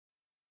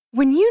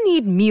When you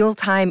need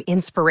mealtime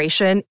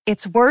inspiration,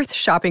 it's worth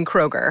shopping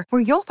Kroger,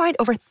 where you'll find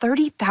over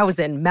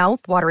 30,000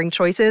 mouth-watering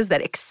choices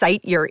that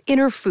excite your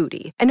inner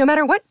foodie. And no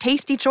matter what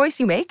tasty choice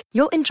you make,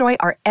 you'll enjoy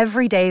our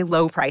everyday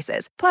low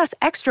prices, plus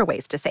extra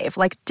ways to save,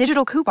 like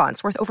digital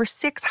coupons worth over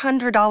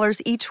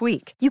 $600 each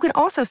week. You can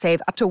also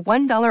save up to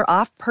 $1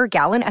 off per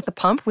gallon at the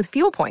pump with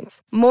fuel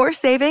points. More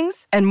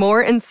savings and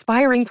more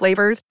inspiring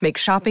flavors make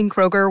shopping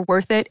Kroger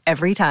worth it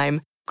every time.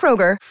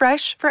 Kroger,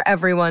 fresh for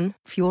everyone.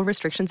 Fuel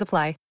restrictions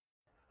apply.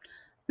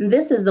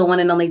 This is the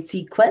one and only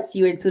T Quest.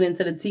 You are tuned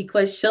into the T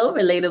Quest show,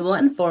 relatable,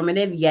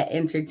 informative, yet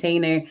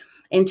entertaining.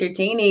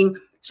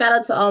 Shout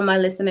out to all my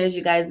listeners.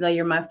 You guys know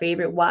you're my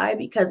favorite. Why?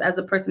 Because as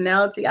a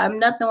personality, I'm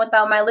nothing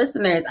without my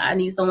listeners. I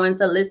need someone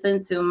to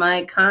listen to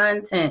my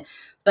content.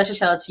 Special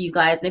shout out to you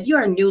guys. And if you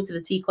are new to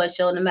the T Quest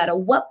show, no matter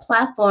what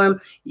platform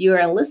you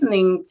are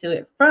listening to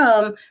it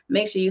from,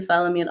 make sure you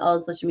follow me on all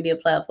social media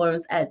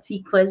platforms at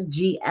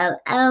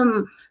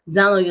TQuestGLM.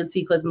 Download your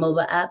T Quest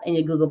mobile app in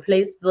your Google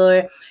Play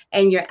Store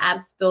and your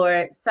App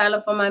Store. Sign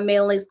up for my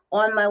mail list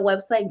on my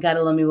website,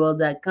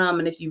 GottaLoveMeWorld.com.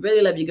 And if you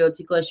really love your girl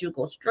T Quest, you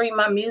go stream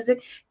my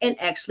music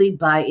and actually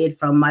buy it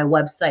from my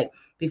website.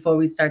 Before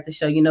we start the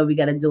show, we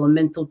got to do a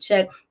mental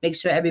check. Make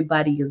sure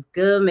everybody is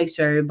good. Make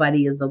sure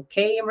everybody is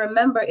okay. And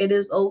remember, it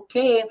is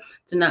okay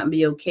to not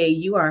be okay.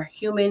 You are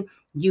human.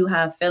 You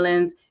have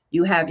feelings.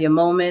 You have your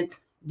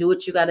moments. Do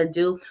what you got to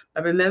do.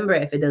 But remember,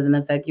 if it doesn't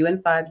affect you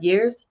in 5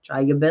 years,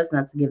 try your best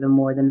not to give it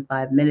more than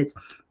 5 minutes.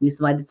 Need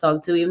somebody to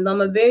talk to, even though I'm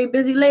a very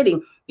busy lady.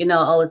 I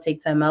always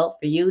take time out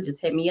for you.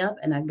 Just hit me up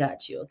and I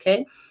got you,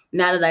 okay?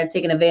 Now that I've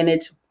taken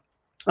advantage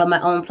on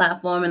my own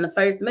platform in the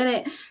first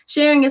minute,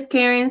 sharing is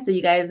caring. So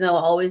you guys know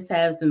I always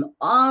have some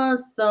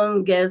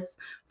awesome guests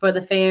for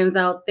the fans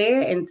out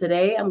there. And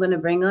today I'm going to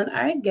bring on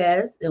our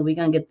guest and we're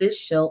going to get this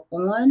show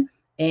on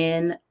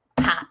and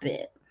pop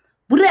it.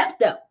 What up,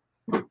 though?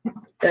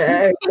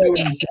 Hey,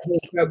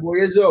 boy,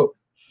 Izzo.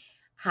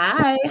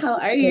 Hi, how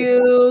are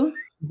you?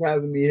 Thanks for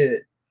having me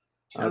here.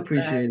 I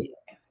appreciate it.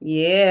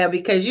 Yeah,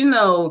 because you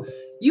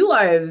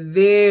are a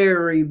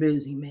very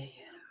busy man.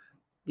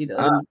 You know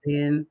what I'm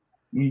saying?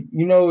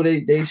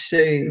 They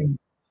say,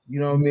 you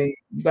know what I mean?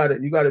 You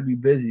gotta be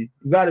busy.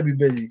 You gotta be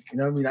busy. You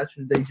know what I mean? That's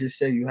what they just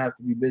say. You have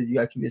to be busy. You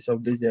gotta keep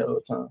yourself busy all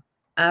the time.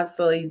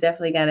 Absolutely,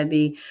 definitely gotta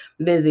be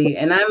busy.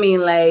 And I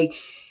mean, like,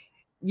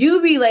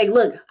 you be like,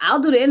 look, I'll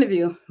do the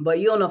interview, but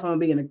you don't know if I'm gonna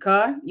be in the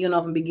car. You don't know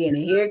if I'm gonna be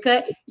getting a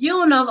haircut. You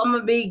don't know if I'm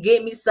gonna be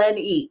getting me something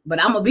to eat,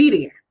 but I'm gonna be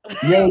there.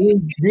 Yeah,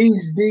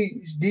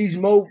 these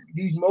mobile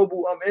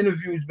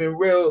interviews been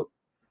real.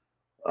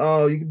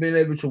 You've been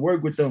able to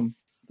work with them.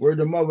 Word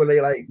them up,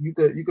 they like you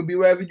could be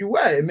wherever you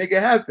at and make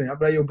it happen. I'm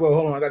like, yo, bro,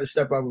 hold on, I gotta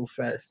step out real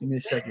fast. Give me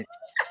a second.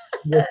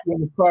 Just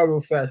in the car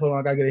real fast. Hold on,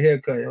 I gotta get a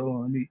haircut. Hold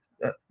on,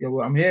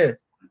 I'm here.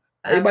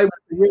 Everybody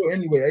want the real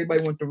anyway.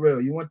 Everybody want the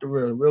real. You want the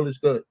real. The real is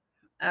good.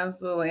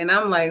 Absolutely. And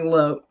I'm like,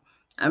 look,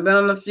 I've been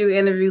on a few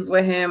interviews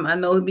with him. I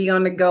know he'll be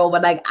on the go,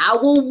 but like, I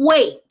will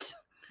wait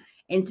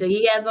until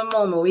he has a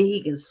moment where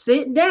he can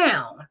sit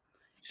down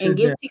and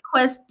give T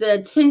Quest the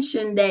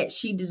attention that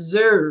she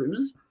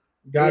deserves.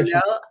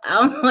 Gotcha.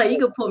 I'm like, you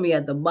can put me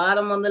at the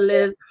bottom on the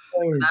list.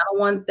 I don't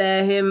want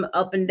that him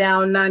up and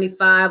down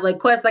 95. Like,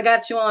 Quest, I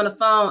got you on the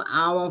phone.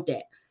 I don't want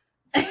that.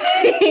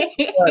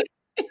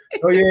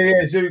 Oh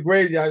yeah, it's really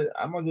crazy.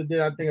 I'm on the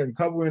day. I think a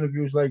couple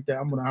interviews like that.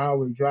 I'm on the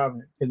highway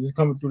driving because it's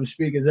coming through the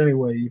speakers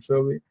anyway. You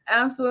feel me?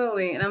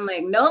 Absolutely. And I'm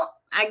like, nope,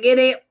 I get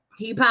it.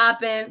 He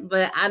popping,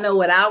 but I know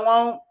what I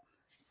want.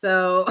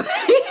 So let's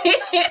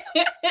get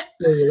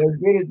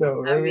it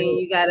though. I mean,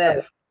 you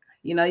gotta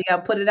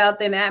put it out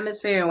there in the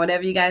atmosphere, and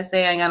whatever you guys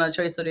say, I ain't got no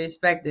choice so to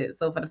respect it.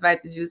 So for the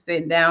fact that you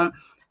sitting down,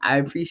 I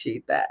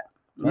appreciate that.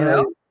 You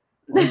know.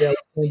 One day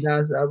I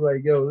was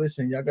like, yo,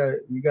 listen, you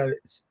gotta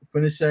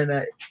finish setting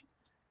that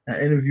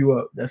interview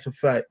up. That's a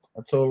fact.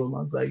 I told him,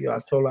 I was like, yo,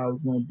 I told her I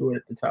was gonna do it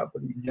at the top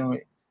of the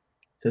joint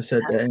to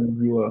set that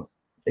interview up.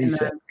 And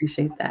I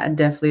appreciate that. I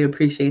definitely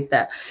appreciate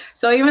that.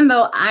 So even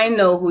though I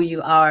know who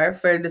you are,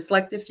 for the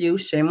selected few,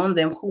 shame on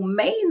them who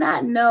may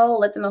not know,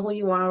 let them know who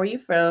you are. Where you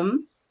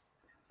from?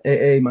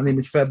 Hey, my name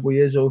is Fatboy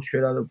Izzo,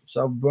 straight out of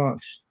South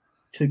Bronx.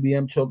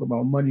 2BM talk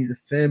about money, the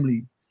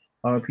family.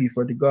 RP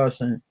for the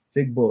godson,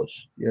 big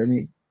boss. You know what I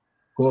mean?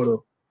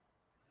 Gordo.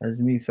 That's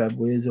me,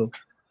 Fatboy Izzo.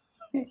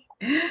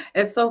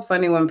 It's so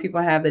funny when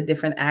people have the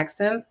different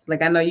accents.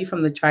 Like, I know you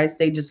from the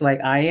tri-state just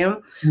like I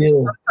am. Yeah.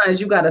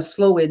 Sometimes you got to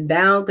slow it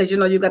down because,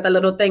 you got that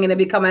little thing and they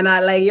be coming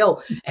out like,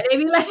 yo. And they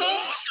be like,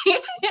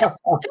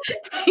 what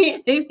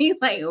did you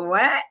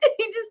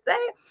just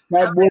say?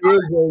 Fatboy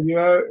Izzo, you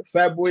heard?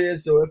 Fatboy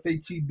Izzo,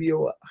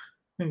 FATBO.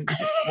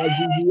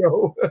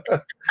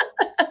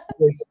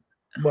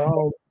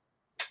 But,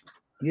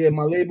 yeah,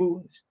 my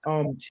label,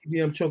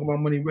 TBM Talk About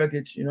Money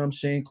Records, you know what I'm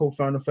saying?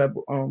 Co-founder Fred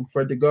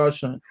the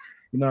Godson,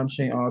 you know what I'm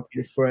saying? RP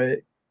to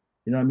Fred,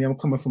 you know what I mean? I'm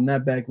coming from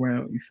that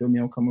background, you feel me?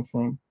 I'm coming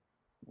from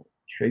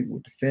straight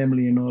with the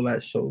family and all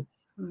that. So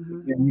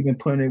we've been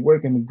putting in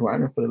work and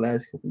grinding for the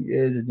last couple of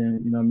years, and then,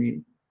 you know what I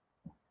mean?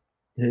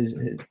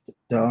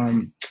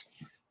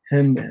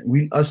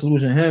 Us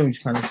losing him, he's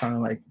kind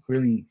of like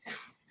really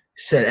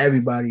set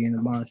everybody in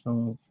the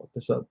milestone, fucked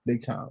us up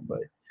big time.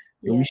 But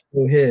yo, Yeah. we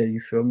still here. You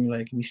feel me?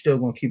 Like we still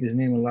gonna keep his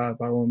name alive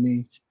by all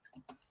means.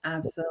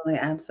 Absolutely,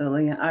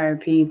 absolutely.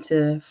 RIP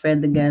to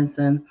Fred the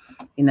Godson.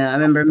 You know, I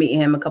remember meeting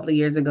him a couple of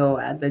years ago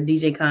at the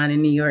DJ Con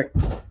in New York.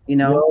 You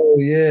know, Yo,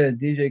 yeah,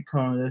 DJ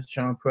Khan, that's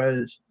Sean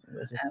Perez.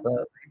 That's a fact.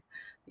 absolutely.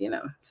 You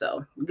know,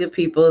 so good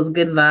people, it's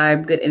good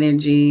vibe, good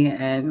energy,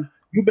 and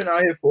You've been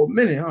out here for a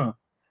minute, huh?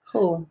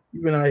 who?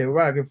 You've been out here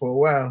rocking for a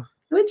while.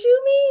 What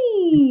you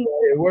mean?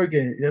 Out here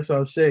working. That's what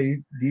I'm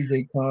saying. You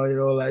DJ Khan and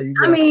all that. You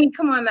I been mean,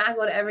 come on, man. I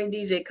go to every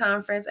DJ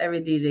conference,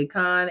 every DJ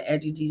con,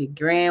 every DJ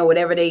grand,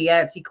 whatever they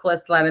got,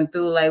 T-Quest sliding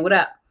through. Like, what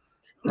up?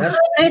 That's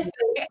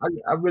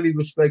I really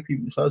respect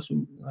people's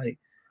hustle. Like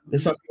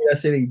there's some people that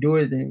say they do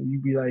it, then you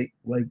be like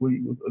what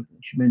you've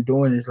been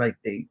doing is like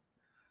they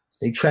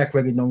track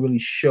record don't really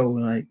show.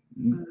 And like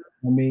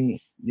I mean,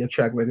 your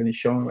track record is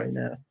showing right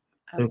now.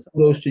 So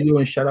kudos to you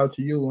and shout out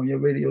to you on your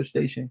radio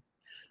station.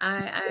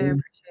 I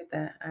appreciate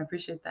that. I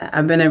appreciate that.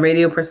 I've been a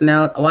radio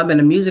personality. Oh, I've been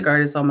a music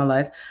artist all my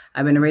life.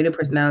 I've been a radio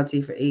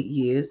personality for 8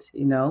 years,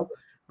 you know,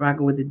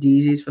 rocking with the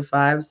DJs for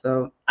 5.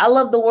 So I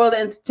love the world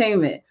of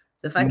entertainment.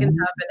 So if I can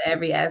tap into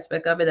every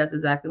aspect of it, that's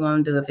exactly what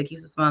I'm doing. If it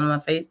keeps a smile on my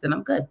face, then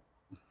I'm good.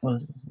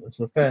 It's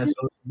a fast.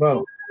 So it's about.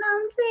 You know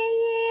what I'm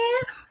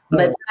saying?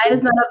 But tonight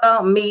is not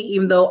about me,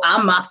 even though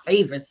I'm my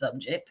favorite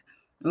subject.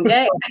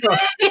 Okay.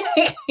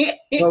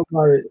 Talk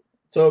about it.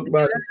 Talk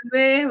about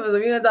it. We're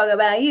gonna talk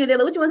about you,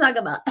 Dylan. What you want to talk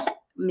about?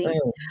 Me.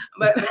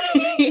 But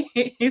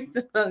it's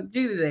about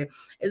you today.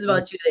 It's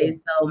about you today.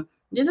 So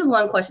this is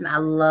one question I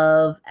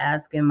love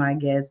asking my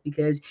guests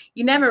because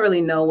you never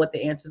really know what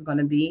the answer is going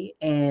to be,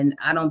 and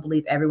I don't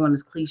believe everyone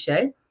is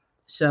cliche.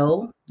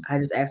 So I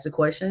just ask the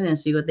question and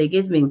see what they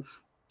give me.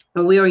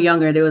 When we were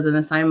younger, there was an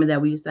assignment that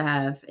we used to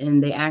have,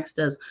 and they asked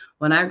us,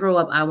 "When I grow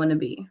up, I want to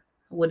be."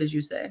 What did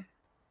you say?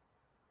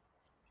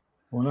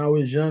 When I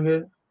was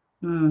younger,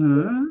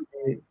 Mm-hmm.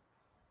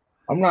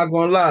 I'm not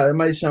gonna lie, it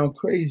might sound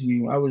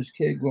crazy. When I was a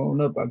kid growing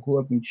up, I grew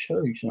up in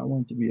church and I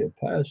wanted to be a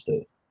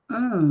pastor.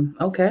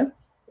 Okay.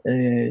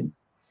 And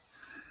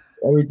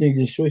everything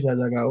just switched as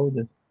I got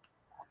older.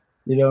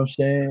 You know what I'm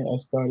saying? I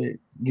started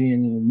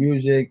getting into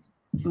music.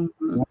 I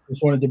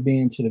just wanted to be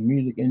into the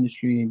music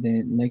industry, and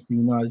then next thing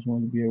you know, I just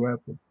wanted to be a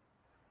rapper. You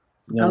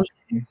know what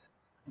I'm saying?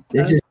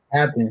 It just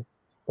happened.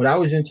 But I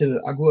was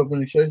I grew up in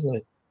the church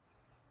life.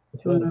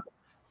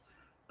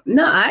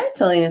 No, I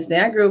totally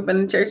understand. I grew up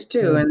in the church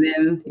too, and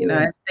then you know,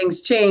 as things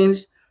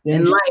change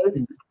in life,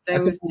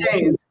 things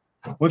change.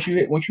 Once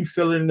you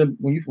feel it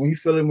when you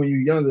feel it when you're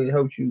younger, it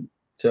helps you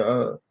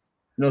to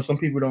you know, some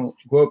people don't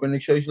grow up in the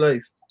church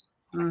life.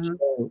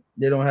 So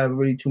they don't have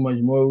really too much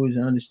morals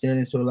and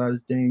understanding to a lot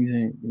of things,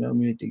 and you know what I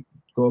mean, they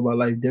go about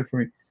life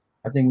different.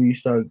 I think when you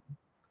start,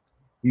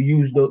 you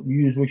use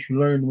what you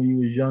learned when you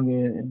was younger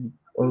and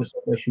all the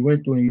stuff that you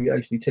went through, and you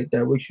actually take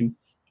that with you.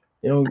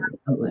 It don't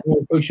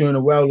put you in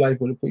a wild life,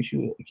 but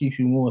it keeps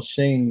you more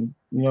sane.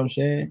 You know what I'm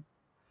saying?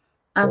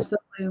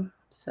 Absolutely.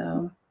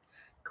 So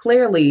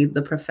clearly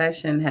the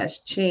profession has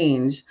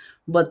changed,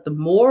 but the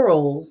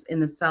morals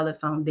and the solid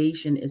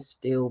foundation is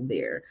still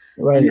there.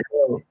 Right.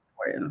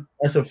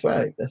 That's a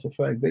fact. That's a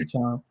fact. Big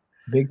time.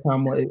 Big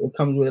time. It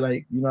comes with,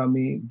 like, you know what I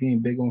mean, being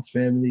big on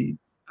family.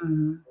 You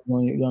know what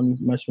I mean,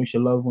 messing with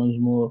your loved ones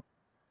more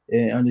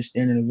and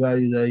understanding the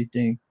values of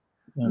everything.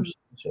 You know what I'm saying?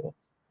 So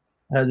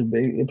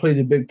it plays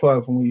a big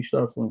part from where you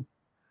start from.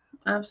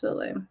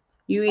 Absolutely.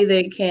 You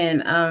either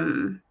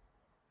can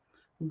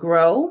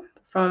grow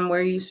from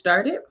where you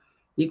started,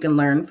 you can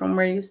learn from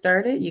where you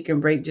started, you can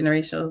break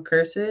generational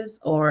curses,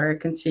 or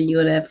continue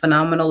a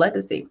phenomenal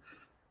legacy.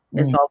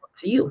 It's all up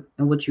to you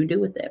and what you do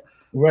with it.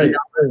 Right. You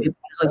know,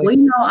 it's like, well,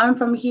 you know, I'm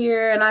from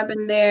here and I've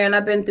been there and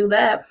I've been through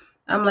that.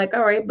 I'm like,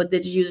 all right, but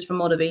did you use it for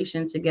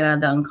motivation to get out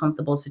of the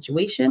uncomfortable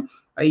situation?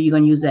 Or are you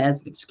going to use it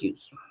as an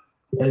excuse?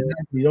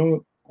 Exactly.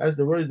 That's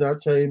the words I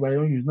tell you, but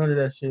don't use none of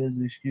that shit as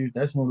an excuse.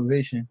 That's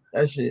motivation.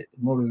 That shit,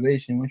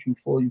 motivation. Once you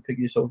fall, you pick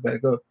yourself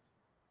back up.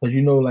 Because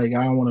you know, like,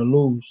 I don't want to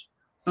lose.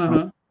 I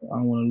don't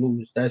want to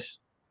lose. That's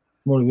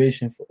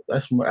motivation.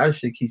 That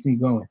shit keeps me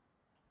going.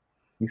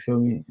 You feel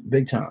me?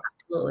 Big time.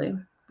 Absolutely.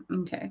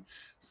 Okay.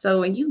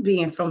 So you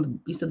being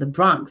from, you said the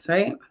Bronx,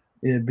 right?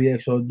 Yeah,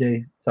 BX all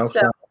day. That's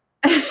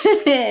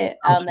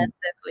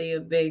definitely a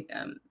big,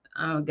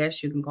 I don't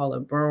guess you can call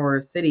it borough or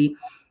city,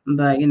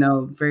 but, you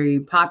know, very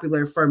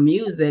popular for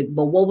music.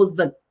 But what was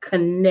the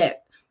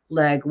connect?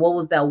 Like, what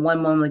was that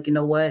one moment, like, you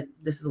know what,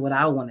 this is what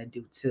I want to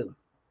do too?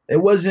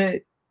 It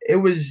wasn't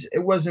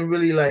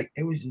really like,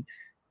 it was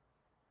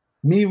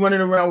me running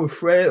around with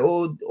Fred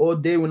all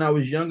day when I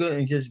was younger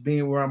and just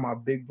being around my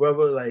big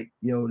brother. Like,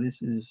 yo,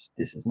 this is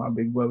my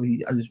big brother.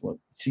 I just want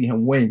to see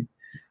him win.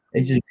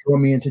 It just drew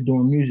me into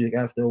doing music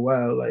after a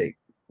while, like,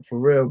 for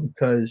real,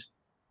 because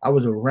I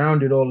was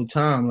around it all the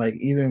time. Like,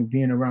 even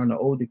being around the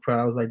older crowd,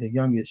 I was like the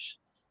youngest.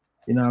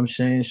 You know what I'm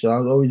saying? So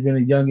I've always been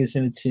the youngest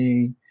in the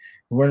team,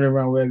 running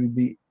around with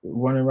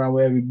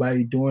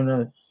everybody,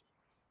 doing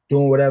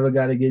whatever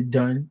got to get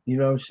done. You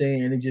know what I'm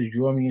saying? And it just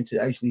drew me into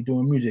actually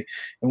doing music.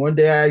 And one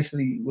day I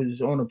actually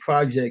was on a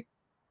project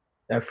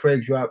that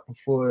Fred dropped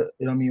before,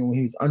 you know what I mean, when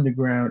he was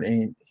underground,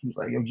 and he was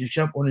like, yo, just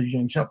jump on the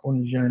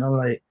joint. I'm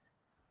like,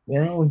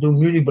 man, I don't do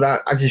music,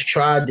 but I just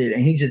tried it,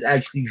 and he just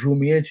actually drew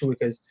me into it,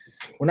 because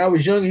when I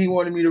was younger, he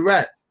wanted me to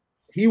rap.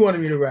 He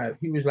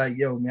was like,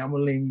 yo, man, I'm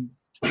gonna name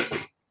you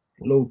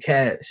Lil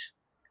Cash.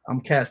 I'm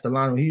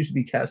Castellano. He used to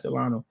be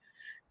Castellano.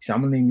 He said,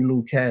 I'm gonna name you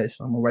Lil Cash.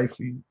 I'm gonna write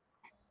for you.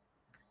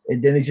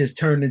 And then it just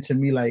turned into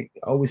me, like,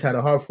 I always had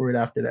a heart for it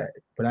after that,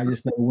 but I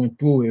just never went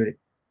through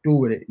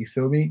with it. You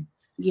feel me?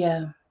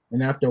 Yeah.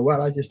 And after a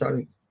while, I just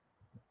started,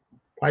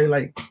 probably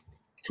like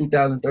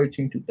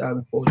 2013,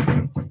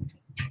 2014,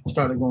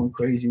 started going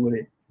crazy with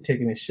it,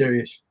 taking it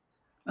serious.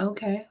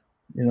 Okay.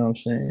 You know what I'm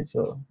saying?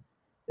 So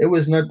it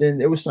was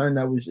nothing. It was something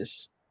that was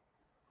just,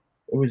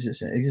 it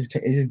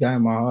just got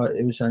in my heart.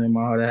 It was something in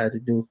my heart I had to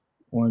do,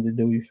 wanted to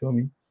do. You feel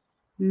me?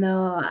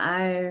 No,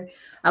 I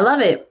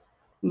love it.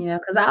 You know,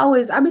 because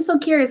I'd be so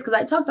curious, because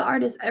I talk to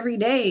artists every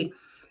day,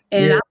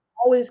 and Yeah. I'm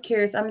always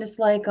curious. I'm just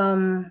like,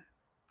 What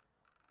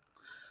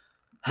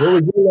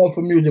was your love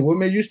for music? What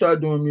made you start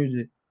doing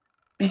music?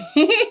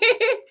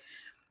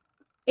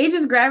 it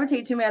just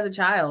gravitated to me as a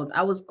child.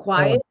 I was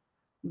quiet,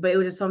 but it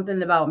was just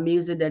something about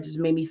music that just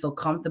made me feel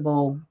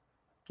comfortable.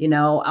 You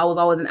know, I was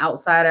always an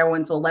outsider. I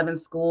went to 11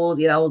 schools.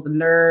 Yeah, I was the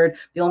nerd,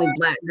 the only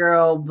black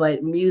girl,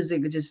 but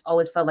music just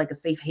always felt like a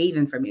safe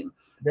haven for me.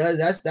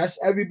 That's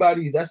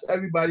everybody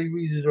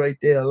reasons right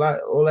there. A lot,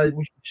 all that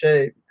we should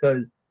say,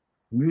 because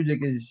music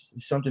is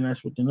something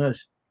that's within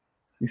us.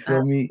 You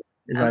feel me?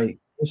 It's like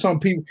some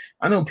people,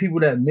 I know people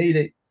that made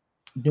it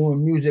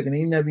doing music and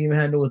they never even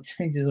had no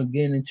intentions of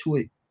getting into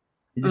it.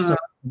 It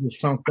just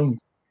something.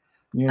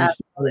 You know,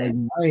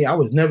 like, I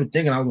was never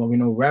thinking I was gonna be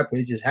no rapper.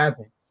 It just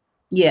happened.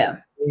 Yeah.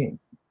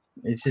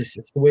 It's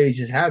the way it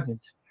just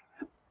happens.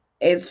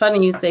 It's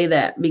funny you say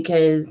that,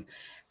 because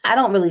I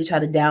don't really try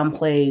to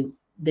downplay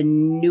the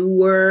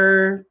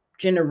newer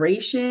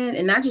generation,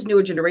 and not just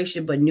newer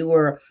generation, but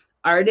newer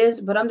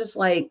artists. But I'm just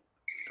like,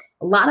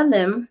 a lot of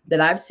them that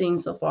I've seen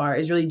so far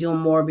is really doing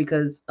more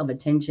because of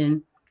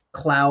attention,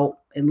 clout,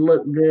 and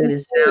look good,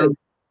 and sound.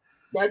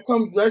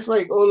 That's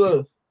like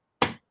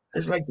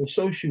it's like the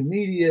social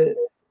media.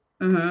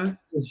 Mm-hmm.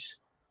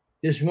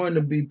 Just wanting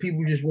to be,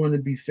 people just want to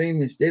be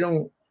famous. They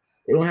don't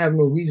have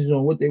no reasons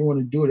on what they want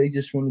to do. They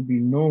just want to be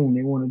known.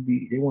 They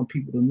want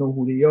people to know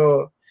who they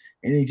are,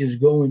 and they just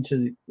go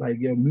into, like,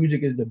 yo,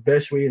 music is the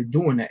best way of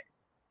doing that.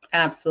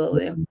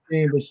 Absolutely.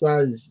 You know,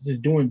 besides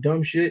just doing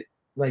dumb shit,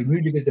 like,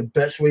 music is the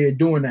best way of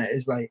doing that.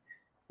 It's like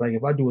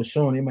if I do a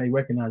song, they might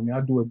recognize me.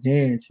 I do a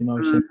dance, you know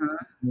what I'm saying?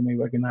 They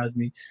might recognize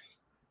me.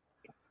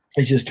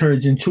 It just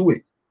turns into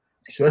it.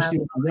 Especially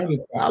with the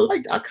younger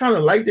crowd. I kind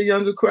of like the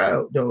younger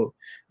crowd, though.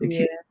 They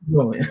keep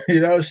going. You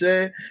know what I'm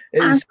saying?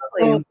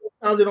 Sometimes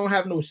they don't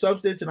have no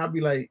substance, and I'll be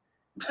like,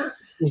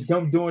 just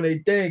dumb doing their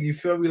thing. You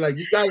feel me? Like,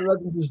 you gotta let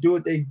them just do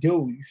what they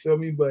do. You feel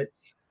me? But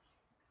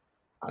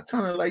I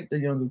kind of like the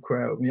younger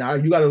crowd. I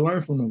mean, you gotta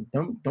learn from them.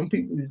 Them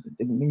people,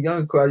 the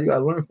younger crowd, you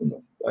gotta learn from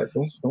them. Like,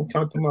 don't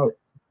count them out.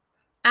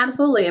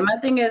 Absolutely. And my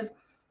thing is,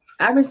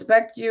 I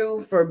respect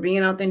you for being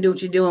out there and do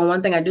what you do. And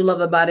one thing I do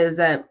love about it is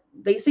that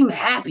they seem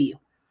happy.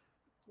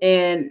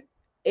 And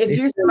if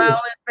you're smiling,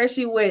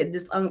 especially with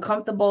this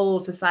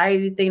uncomfortable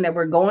society thing that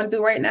we're going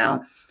through right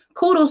now,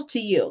 kudos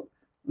to you.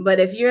 But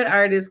if you're an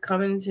artist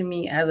coming to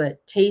me as a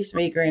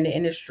tastemaker in the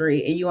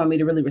industry, and you want me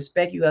to really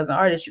respect you as an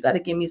artist, you got to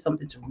give me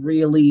something to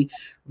really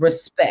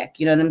respect.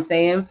 You know what I'm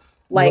saying?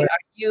 Like, are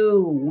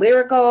you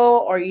lyrical,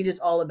 or are you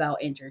just all about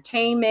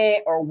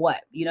entertainment, or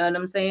what? You know what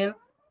I'm saying?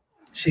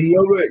 See,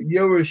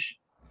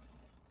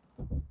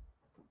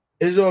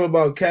 it's all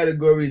about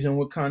categories and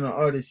what kind of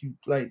artist you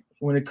like.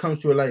 When it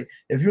comes to it, like,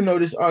 if you know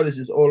this artist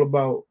is all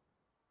about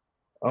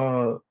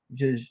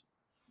just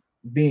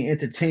being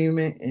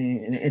entertainment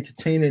and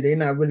entertainer, they're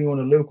not really on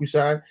the lyrical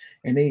side,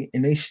 and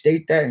they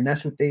state that, and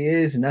that's what they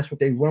is, and that's what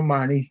they run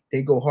by, and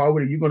they go hard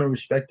with it, you're gonna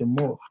respect them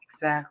more.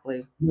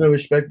 Exactly. You're gonna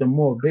respect them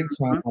more, big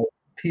time. Like,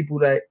 people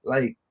that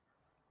like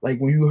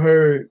when you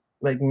heard,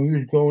 like, when you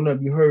was growing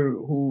up, you heard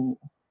who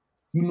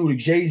you knew, the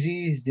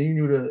Jay-Z's, then you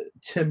knew the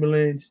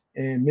Timberlands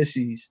and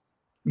Missy's.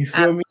 You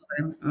feel me?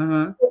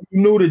 You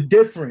knew the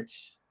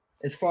difference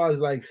as far as,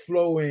 like,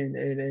 flow and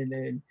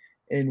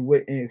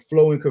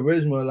flow and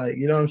charisma, like,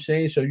 you know what I'm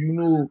saying? So you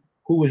knew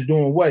who was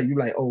doing what. You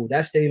like, oh,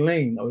 that's their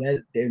lane. Oh,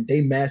 that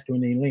they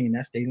mastering their lane.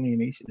 That's their lane.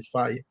 They shit is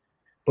fire.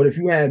 But if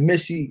you had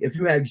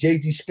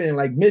Jay-Z spinning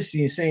like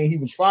Missy and saying he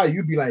was fire,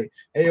 you'd be like,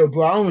 hey, yo,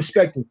 bro, I don't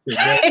respect this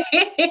shit,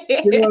 bro.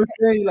 You know what I'm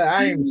saying? Like,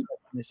 I ain't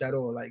respecting this at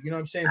all. Like, you know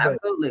what I'm saying?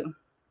 Absolutely. But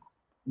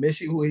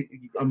Missy,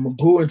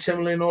 Magoo and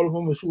Timberland, all of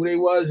them was who they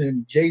was,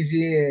 and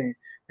Jay-Z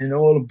and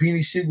all the Beanie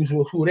Siegels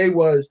was who they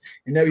was,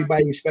 and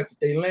everybody respected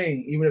their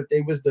lane, even if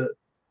they was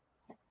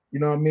you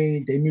know what I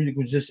mean? Their music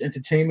was just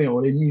entertainment,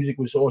 or their music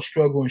was all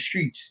struggle and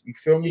streets. You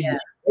feel me?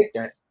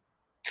 Yeah.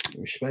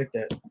 Respect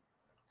that.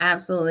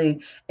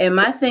 Absolutely. And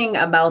my thing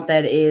about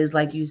that is,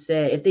 like you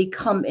said, if they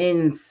come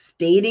in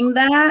stating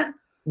that,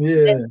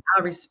 then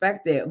I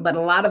respect it. But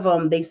a lot of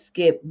them, they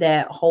skip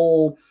that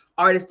whole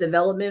artist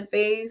development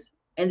phase,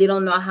 and they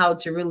don't know how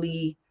to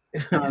really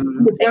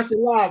I'm the best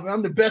alive, man.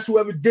 I'm the best who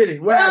ever did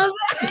it. What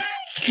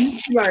you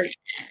be like,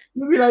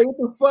 what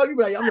the fuck? You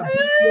be like, I'm the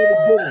best who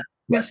ever did it.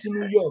 Best in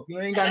New York. You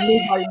ain't got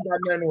nobody got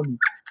nothing on me.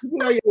 You be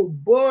like, yo,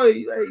 boy,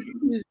 like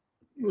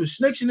you was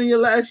snitching in your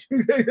last. You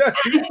know what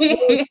I'm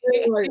saying?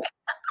 Like,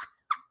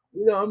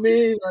 you know what I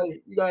mean?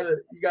 Like you gotta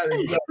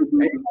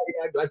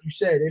like you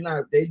said,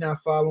 they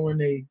not following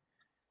they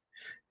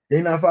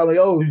not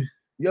following.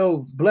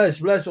 Yo,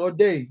 bless all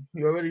day.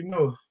 You already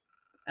know.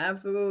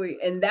 Absolutely.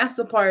 And that's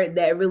the part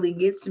that really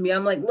gets to me.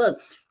 I'm like, look,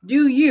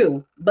 do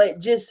you, but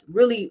just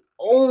really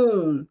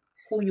own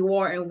who you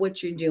are and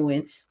what you're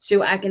doing.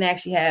 So I can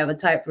actually have a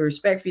type of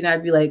respect for you. And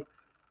I'd be like,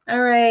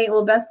 all right,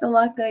 well, best of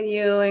luck on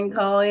you and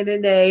call it a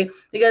day.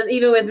 Because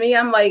even with me,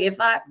 I'm like,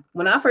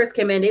 when I first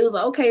came in, they was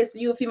like, okay, so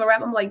you a female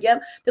rapper? I'm like,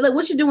 yep. They're like,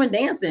 what you doing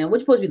dancing? What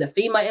you supposed to be, the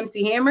female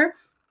MC Hammer?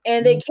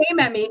 And they came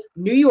at me,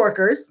 New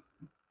Yorkers,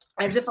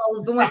 as if I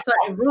was doing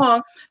something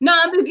wrong. No,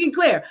 I'm being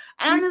clear.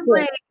 And I'm just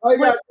like, why you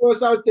gotta throw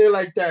us out there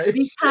like that?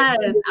 Because I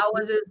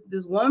was just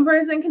this one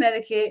person in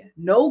Connecticut,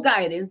 no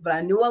guidance, but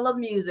I knew I love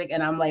music.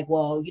 And I'm like,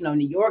 well,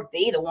 New York,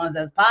 they the ones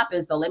that's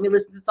popping. So let me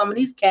listen to some of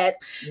these cats.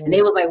 Yeah. And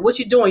they was like, what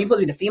you doing? You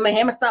supposed to be the female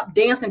Hammer, stop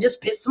dancing,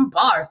 just piss some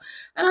bars.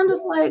 And I'm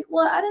just like,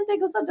 well, I didn't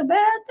think it was such a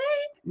bad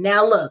thing.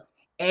 Now look,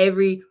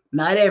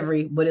 not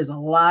every, but there's a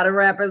lot of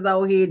rappers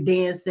out here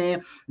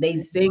dancing. They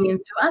singing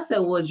too. I said,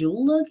 would you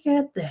look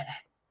at that?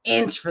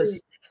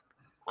 Interesting.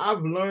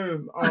 I've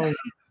learned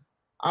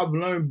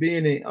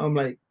being in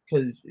like,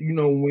 because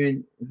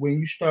when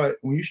you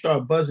start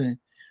buzzing,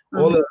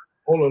 all the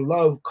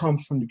love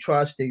comes from the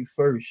tri-state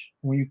first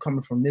when you're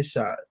coming from this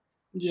side.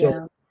 Yeah.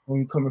 So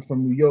when you're coming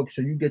from New York,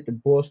 so you get the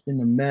Boston,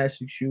 the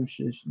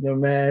Massachusetts, the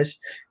Mass,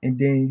 and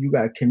then you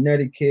got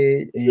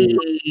Connecticut and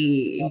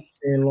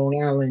Long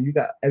Island. You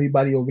got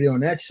everybody over there on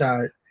that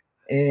side,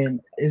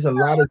 and there's a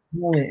lot of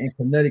talent in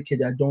Connecticut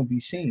that don't be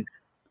seen.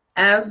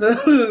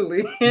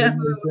 Absolutely. Yeah,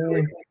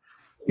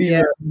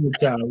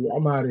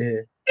 I'm out of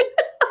here. You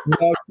know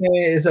what I'm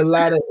saying? It's a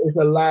lot of,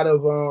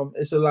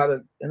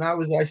 and I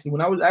was actually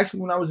when I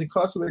was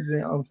incarcerated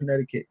in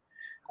Connecticut,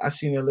 I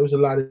seen there was a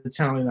lot of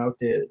talent out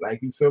there.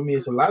 Like, you feel me?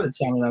 It's a lot of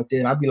talent out there,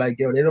 and I'd be like,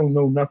 yo, they don't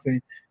know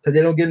nothing because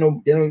they don't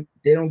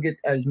get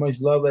as much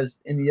love as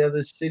any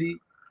other city.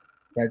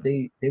 That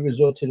they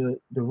resort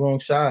to the wrong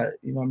side.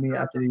 You know what I mean?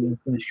 After they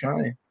finish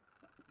trying.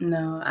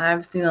 No,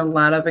 I've seen a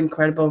lot of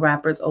incredible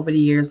rappers over the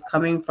years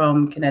coming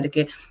from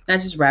Connecticut,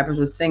 not just rappers,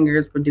 but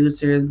singers,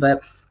 producers.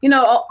 But,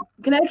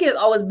 Connecticut has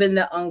always been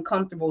the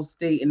uncomfortable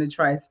state in the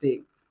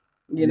tri-state,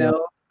 you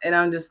know? And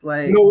I'm just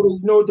like... You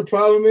know what the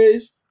problem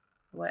is?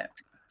 What?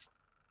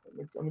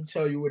 I'm going to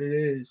tell you what it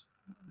is.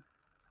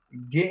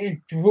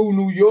 Getting through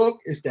New York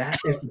is the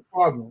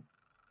problem.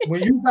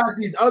 When you got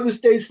these other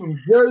states from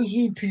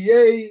Jersey,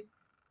 PA,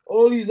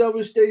 all these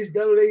other states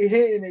that they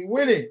hitting, they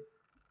winning.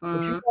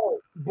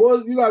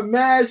 But you got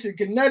Mass and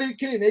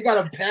Connecticut, and they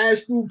gotta pass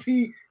through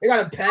they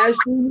gotta pass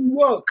through New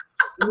York.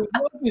 New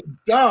York is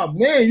dumb,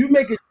 man. You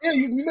make it here,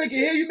 you make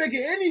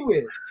it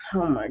anywhere.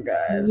 Oh my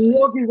gosh. New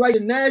York is like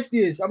the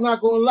nastiest. I'm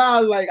not gonna lie.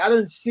 Like, I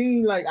done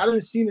seen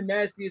the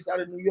nastiest out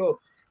of New York.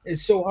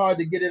 It's so hard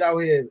to get it out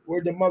here.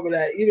 Word the mother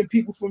that even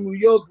people from New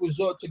York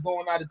resort to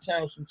going out of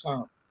town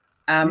sometimes.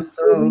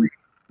 Absolutely.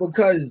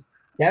 Because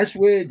that's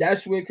where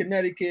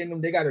Connecticut and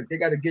them, they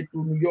gotta get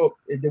through New York.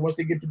 And then once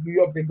they get to New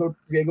York, they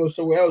go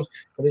somewhere else.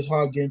 But it's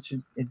hard, man.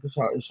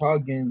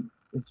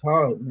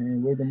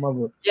 Where the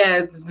mother? Yeah,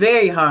 it's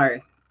very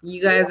hard.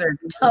 You guys are a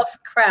tough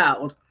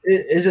crowd.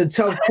 It's a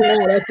tough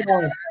crowd. That's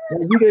why I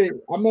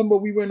remember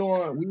we went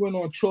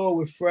on tour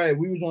with Fred.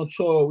 We was on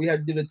tour. We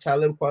had to do the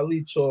Talib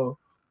Kweli tour.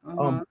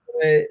 Fred,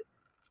 it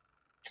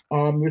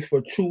was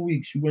for 2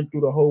 weeks. We went through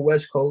the whole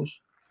West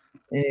Coast,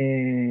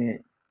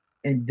 and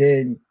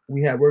then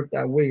we had worked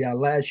our way. Our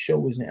last show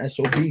was in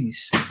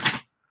SOBs.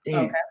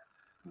 Okay.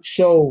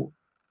 So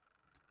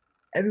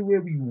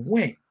everywhere we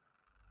went,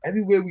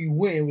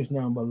 it was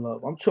nothing but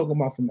love. I'm talking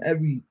about from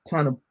every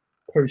kind of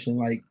person,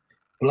 like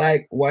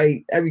black,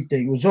 white,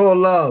 everything. It was all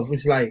love.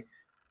 It's like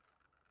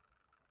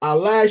our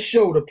last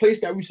show, the place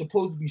that we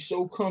supposed to be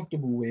so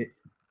comfortable with.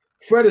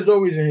 Fred is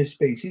always in his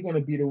space. He's gonna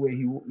be the way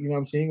he, you know what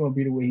I'm saying? He's gonna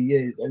be the way he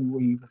is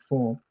everywhere he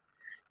perform.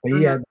 But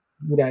he had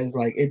people that is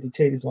like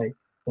entertainers. Like,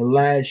 the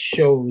last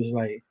show was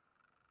like,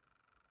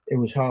 it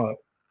was hard.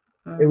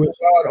 It was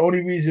hard. The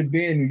only reason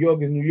being New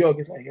York is New York.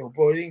 It's like, yo,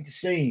 bro, it ain't the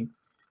same.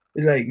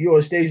 It's like you're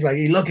on stage, like,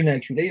 they looking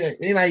at you.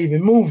 They not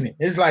even moving.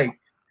 It's like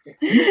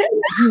you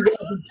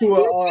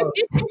feel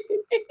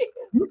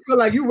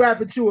like you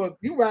rapping to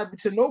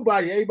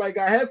nobody. Everybody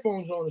got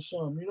headphones on or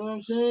something. You know what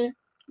I'm saying?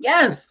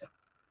 Yes.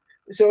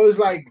 So it's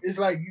like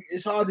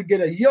it's hard to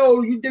get a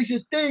yo. You did your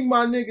thing,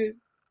 my nigga.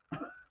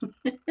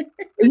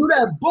 You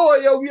that boy,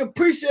 yo. We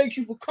appreciate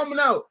you for coming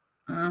out.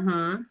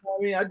 I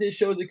mean, I did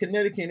shows in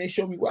Connecticut, and they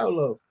showed me wild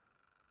love.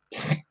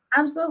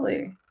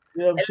 Absolutely.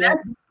 You know what I'm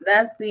saying?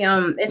 That's the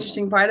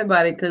interesting part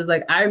about it, because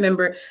like I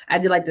remember I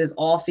did like this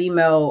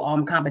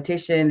all-female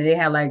competition, and they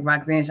had like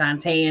Roxanne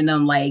Shante and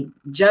them like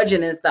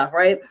judging and stuff,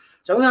 right?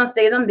 So we on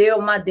stage, I'm there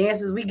with my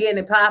dancers, we getting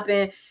it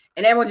popping,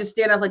 and everyone just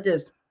standing up like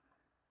this.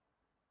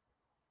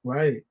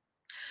 Right.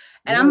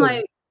 And I'm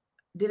like,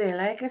 did they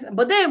like us?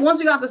 But then once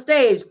we got off the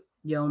stage,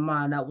 yo,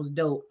 man, that was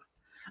dope.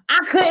 I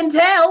couldn't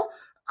tell.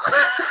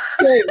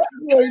 Yeah,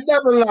 you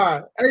never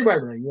lie.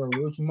 Everybody like, yo,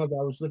 what's your mother?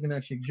 I was looking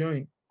at your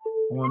joint.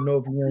 I want to know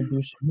if you want to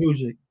do some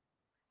music.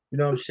 You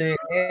know what I'm saying?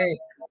 And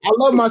I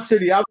love my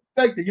city. I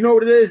respect it. You know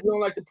what it is? We don't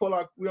like to pull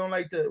our pull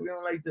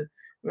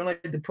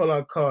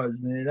our cards,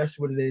 man. That's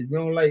what it is. We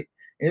don't like,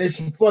 and it's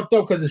fucked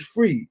up because it's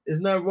free. There's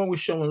nothing wrong with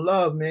showing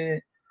love,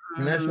 man.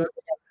 And that's what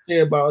I say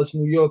about us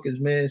New Yorkers,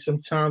 man.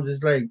 Sometimes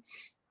it's like,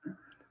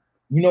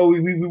 you know,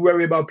 we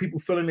worry about people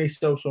feeling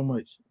themselves so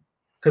much.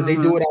 Because they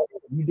do it out here.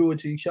 We do it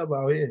to each other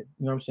out here.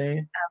 You know what I'm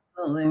saying?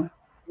 Absolutely.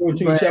 Do it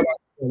to each other.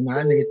 Nah,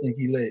 that nigga think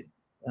he lit.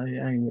 I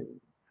ain't lit.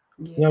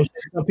 You know what I'm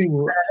saying? Some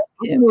people,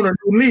 I'm on a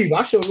new leave.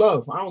 I show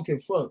love. I don't give a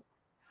fuck.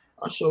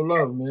 I show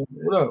love, man.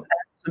 What up?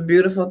 That's a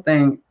beautiful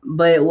thing.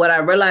 But what I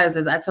realized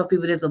is I tell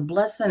people there's a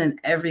blessing in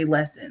every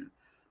lesson.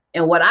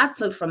 And what I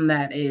took from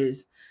that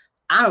is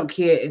I don't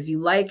care if you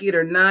like it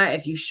or not,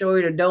 if you show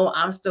it or don't,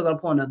 I'm still going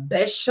to put on the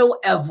best show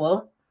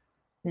ever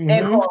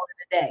and call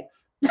it a day.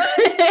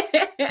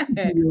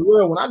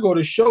 Well, when I go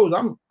to shows,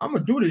 I'm gonna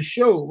do this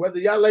show whether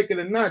y'all like it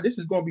or not. This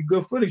is gonna be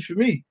good footage for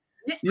me.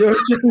 You know what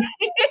I'm saying?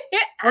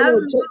 I'm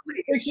gonna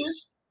take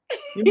pictures.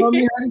 You know what I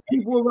mean? Have these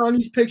people around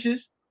these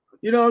pictures.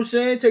 You know what I'm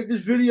saying? Take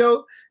this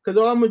video because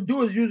all I'm gonna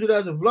do is use it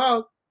as a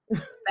vlog.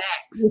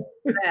 You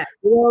know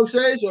what I'm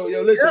saying? So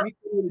yo, listen, we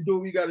can do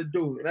what we gotta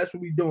do, and that's what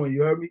we doing.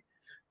 You heard me?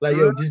 Like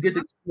yo, just get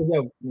the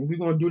up. We're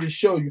gonna do this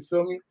show. You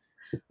feel me?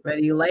 Whether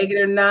you like it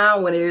or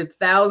not, when there's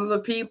thousands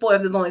of people,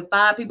 if there's only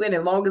 5 people, and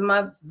as long as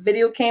my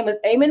video camera's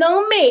aiming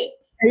on me.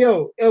 Hey,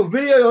 yo,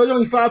 video, there's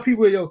only 5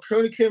 people. Yo,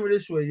 turn the camera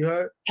this way, you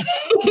heard?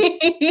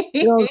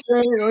 You know what I'm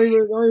saying? Don't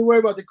even worry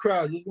about the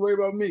crowd. Just worry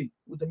about me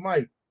with the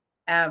mic.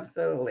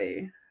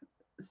 Absolutely.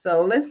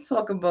 So let's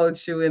talk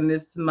about you in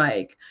this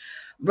mic.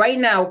 Right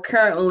now,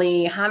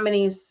 currently, how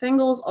many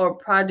singles or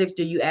projects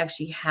do you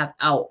actually have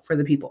out for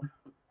the people?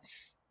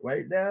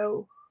 Right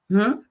now,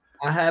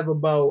 I have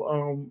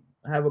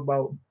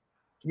about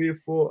 3 or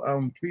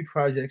 4 3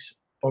 projects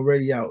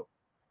already out.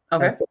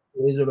 Okay.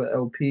 February's of the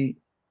LP.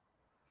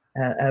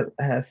 I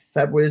have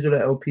February's of the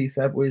LP,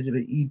 February's of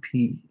the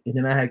EP, and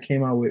then I had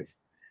came out with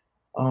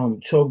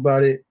Talk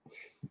About It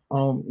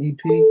EP,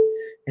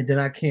 and then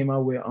I came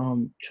out with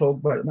Talk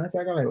About It. Matter of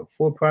fact, I got like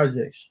 4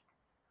 projects,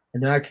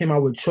 and then I came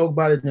out with Talk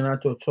About It. Then I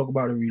thought Talk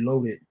About It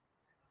Reloaded.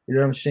 You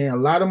know what I'm saying? A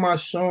lot of my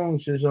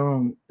songs is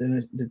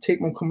the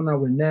tape I'm coming out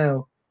with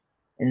now,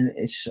 and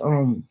it's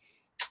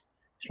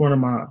one of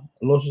my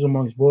losses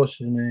amongst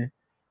bosses, man.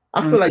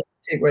 I feel like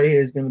the tape right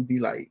here is gonna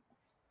be like,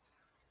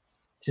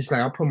 just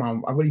like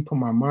I really put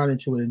my mind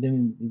into it, and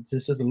then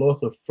just the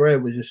loss of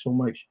Fred was just so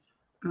much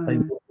like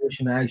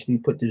motivation to actually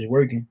put this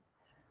work in.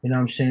 You know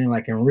what I'm saying?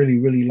 Like, and really,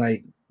 really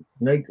like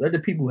let the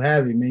people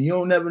have it, man. You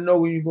don't never know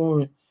when you're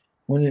going,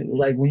 when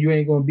you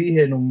ain't gonna be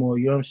here no more.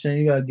 You know what I'm saying?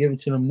 You gotta give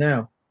it to them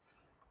now.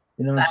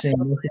 You know what I'm saying?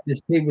 That's what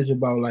this tape was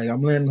about. Like,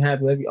 I'm letting them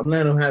have everything. I'm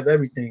letting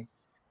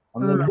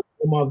them have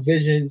all my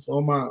visions,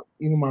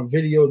 even my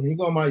videos. When you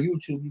go on my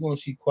YouTube, you're gonna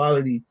see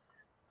quality.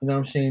 You know what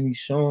I'm saying?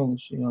 These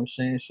songs. You know what I'm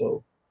saying?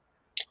 So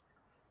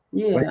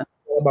yeah, like,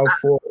 about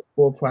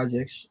four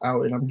projects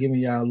out, and I'm giving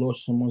y'all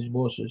lost amongst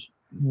bosses.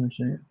 You know what I'm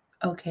saying?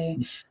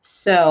 Okay.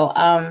 So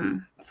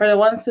for the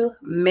ones who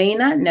may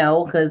not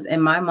know, because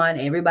in my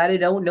mind everybody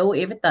don't know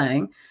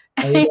everything.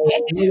 Know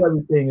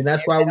everything, and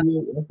that's why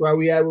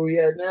we at where we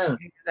at now.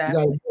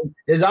 Exactly.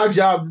 It's our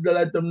job to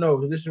let them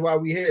know. This is why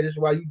we here. This is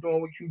why you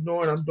doing what you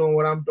doing. I'm doing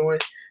what I'm doing,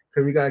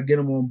 because we gotta get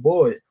them on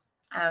board.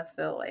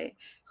 Absolutely.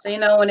 So,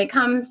 when it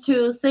comes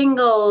to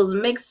singles,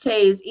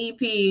 mixtapes,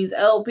 EPs,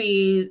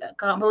 LPs,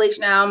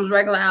 compilation albums,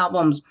 regular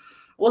albums,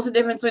 what's the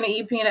difference between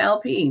an EP and an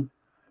LP?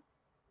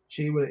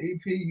 See, with an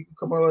EP, you can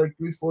come out like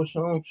 3-4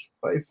 songs,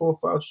 like 4 or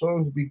 5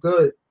 songs to be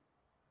good.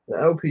 The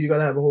LP, you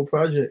gotta have a whole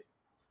project.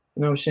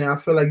 You know what I'm saying? I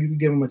feel like you can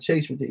give them a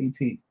taste with the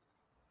EP.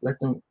 Let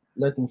them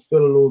feel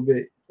a little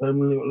bit.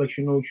 Let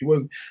you know what you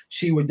work.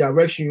 See what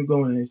direction you're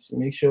going in.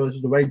 Make sure it's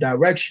the right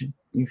direction.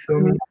 You feel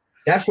me?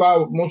 That's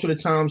why most of the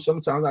time,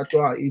 sometimes I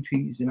throw out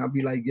EPs and I'll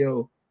be like,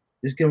 yo,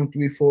 just give them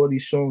 3-4 of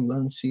these songs. Let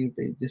them see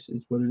if this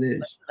is what it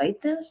is. You like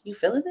this? You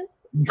feeling it?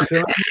 You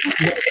feel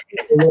me?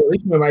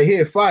 This one right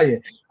here, fire.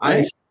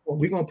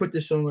 We're gonna put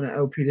this song on the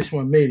LP. This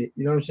one made it.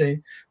 You know what I'm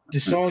saying? The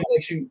song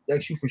that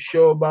you for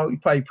sure about, you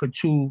probably put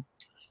two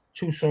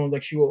songs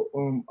that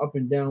you up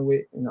and down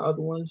with, and the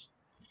other ones,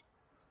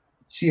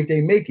 see if they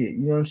make it.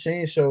 You know what I'm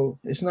saying? So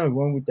it's nothing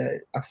wrong with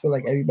that. I feel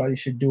like everybody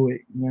should do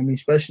it. You know what I mean?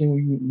 Especially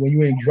when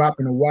you ain't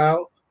dropping a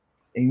while,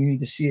 and you need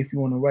to see if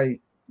you're on the right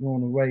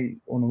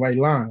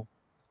line.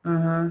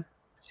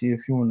 See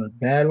if you're on the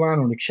bad line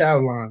or the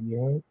child line. You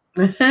know?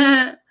 You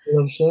know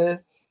what I'm saying?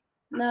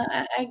 No,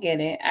 I get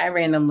it. I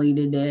randomly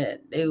did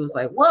that. It was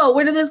like, whoa,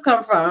 where did this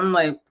come from? I'm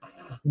like,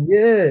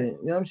 yeah, you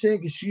know what I'm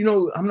saying?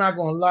 Because, I'm not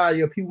going to lie,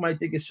 people might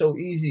think it's so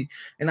easy.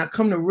 And I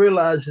come to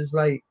realize it's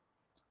like,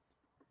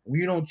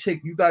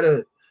 you got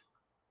to,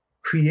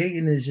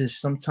 creating is just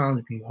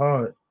sometimes be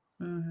hard.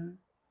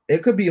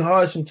 it could be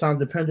hard sometimes,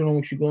 depending on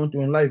what you're going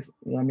through in life.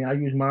 You know what I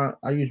mean,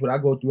 I use what I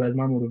go through as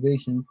my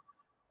motivation,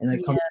 and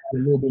it comes a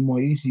little bit more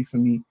easy for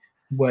me.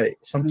 But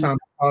sometimes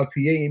it's hard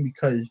creating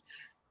because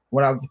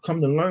what I've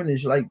come to learn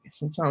is like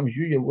sometimes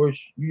you're your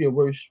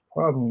worst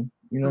problem.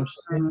 You know what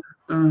I'm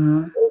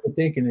saying?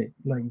 Overthinking it,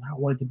 like I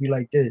want it to be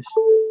like this.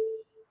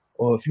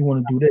 Or if you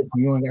want to do this,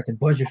 you ain't got the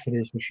budget for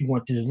this, but you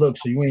want this look,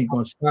 so you ain't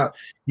gonna stop.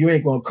 You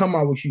ain't gonna come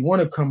out what you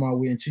want to come out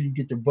with until you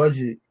get the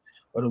budget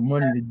or the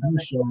money to do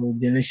so.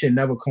 Then this shit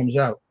never comes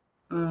out.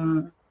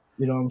 You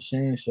know what I'm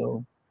saying?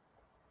 So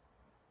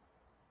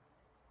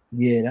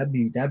yeah, that'd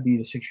be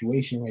the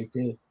situation right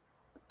there.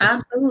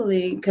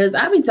 Absolutely, because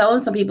I be telling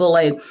some people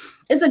like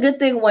it's a good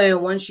thing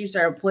when once you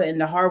start putting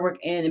the hard work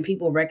in and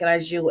people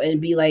recognize you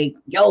and be like,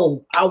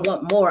 "Yo, I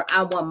want more,"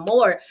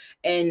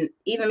 and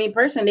even me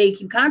personally, they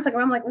keep contacting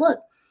me. I'm like, "Look,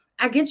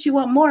 I get you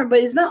want more, but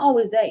it's not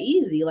always that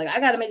easy. Like I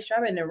got to make sure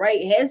I'm in the right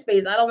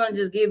headspace. I don't want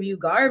to just give you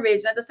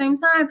garbage. At the same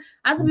time,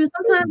 I tell you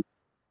sometimes,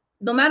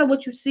 no matter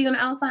what you see on the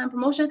outside in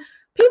promotion,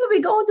 people be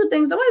going through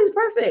things. Nobody's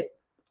perfect."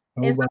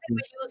 And some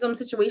people use them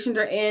situations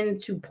they're in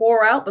to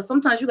pour out, but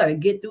sometimes you got to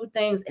get through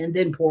things and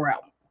then pour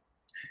out.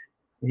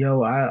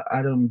 Yo,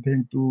 I done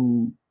been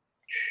through.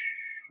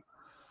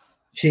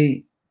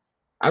 I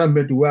done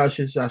been through wild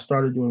shit since I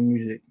started doing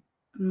music.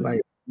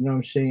 Like, you know what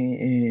I'm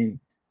saying?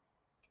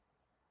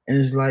 And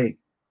it's like,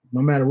 no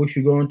matter what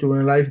you're going through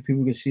in life,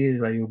 people can see it.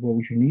 It's like, yo, bro,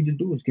 what you need to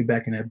do is get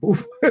back in that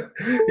booth.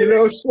 You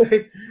know what I'm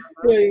saying?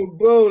 Hey,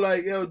 bro,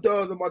 like, yo,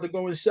 dog, I'm about to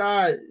go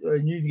inside.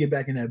 You need to get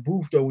back in that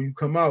booth, though, when you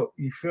come out.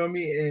 You feel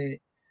me?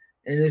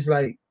 And it's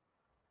like,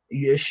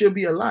 it should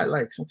be a lot.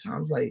 Like,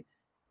 sometimes, like,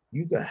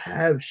 you could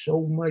have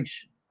so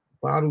much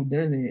bottled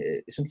in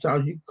it.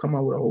 Sometimes you come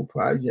out with a whole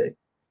project.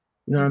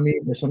 You know what I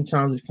mean? But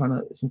sometimes it's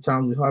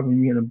hard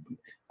when you're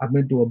I've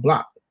been through a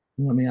block.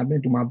 You know what I mean? I've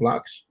been through my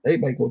blocks.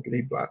 Everybody go through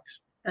their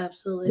blocks.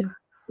 Absolutely. You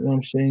know what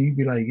I'm saying? You'd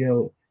be like,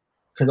 yo,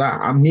 because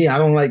I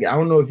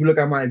don't know if you look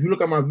at my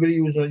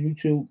videos on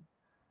YouTube,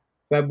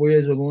 Fat Boy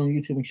Izzo, go on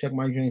YouTube and check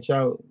my joints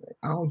out.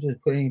 I don't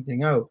just put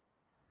anything out.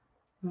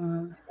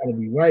 It's gotta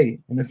be right.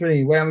 And if it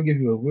ain't right, I'm gonna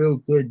give you a real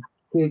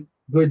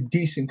good,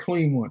 decent,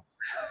 clean one.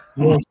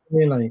 You know what I'm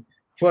saying? Like,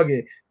 fuck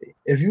it.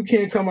 If you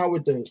can't come out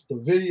with the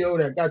video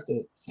that got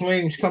the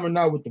flames coming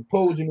out with the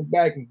pose in the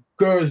back and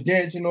girls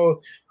dancing or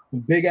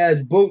big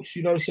ass boats,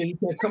 you know what I'm saying? You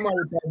can't come out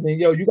with that, then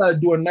yo, you gotta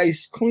do a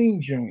nice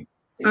clean joint.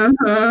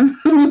 Nice,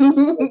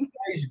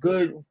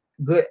 good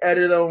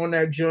editor on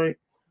that joint.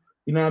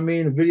 You know what I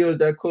mean? The videos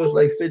that cost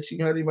like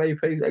 $1,500, you might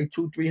pay like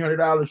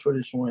 $200-$300 for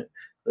this one.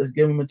 Let's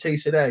give them a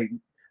taste of that.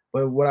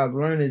 But what I've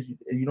learned is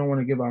you don't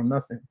want to give out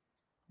nothing.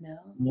 No. You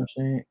know what I'm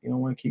saying? You don't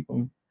want to keep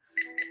them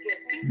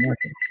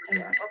nothing.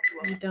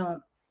 You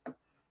don't.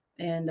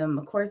 And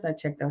of course I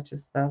checked out your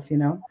stuff, you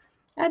know.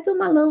 I do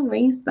my little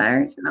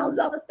research and I was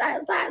over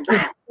style.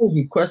 Thank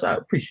you, Quest. I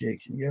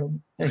appreciate you, yo.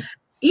 Thank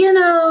you. You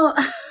know,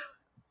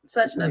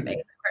 such an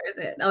amazing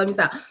person. No, let me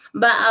stop.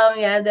 But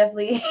yeah,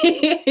 definitely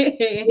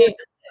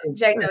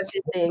checked out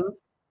your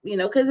things, you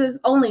know, because it's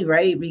only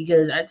right.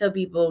 Because I tell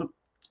people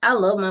I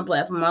love my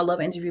platform. I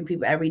love interviewing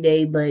people every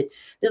day, but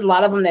there's a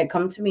lot of them that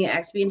come to me and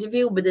ask me to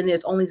interview, but then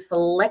there's only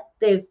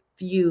selective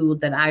few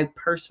that I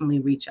personally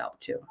reach out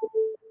to.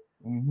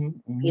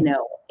 You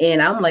know,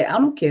 and I'm like, I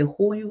don't care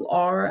who you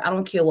are. I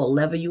don't care what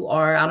level you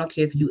are. I don't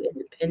care if you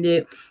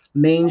independent,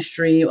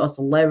 mainstream, a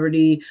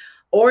celebrity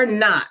or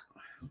not.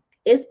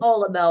 It's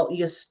all about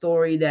your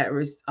story that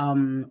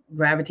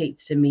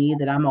gravitates to me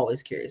that I'm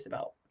always curious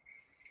about.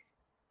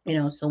 You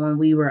know, so when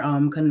we were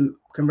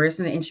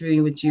conversing and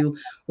interviewing with you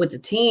with the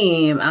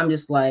team, I'm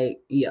just like,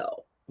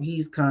 yo,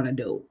 he's kind of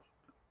dope.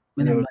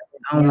 And I'm like,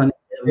 I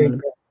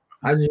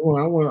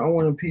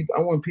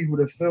want people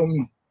to feel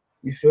me.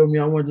 You feel me?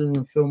 I want them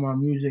to feel my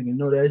music and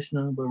know that's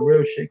nothing but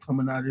real shit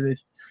coming out of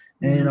this.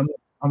 And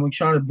I'm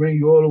trying to bring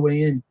you all the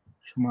way in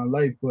to my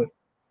life, but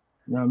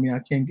you know what I mean? I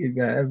can't give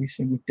y'all every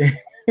single thing.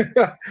 You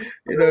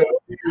know,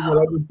 but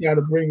I just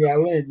gotta bring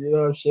y'all in, you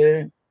know what I'm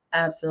saying?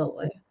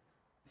 Absolutely.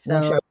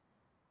 So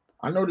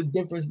I know the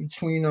difference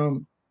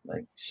between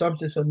like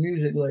substance and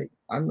music. Like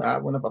if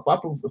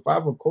I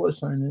record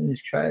something and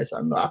it's trash,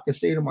 I know I can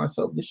say to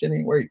myself, this shit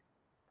ain't work.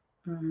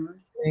 It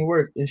ain't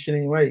work. This shit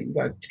ain't right. You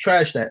got to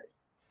trash that.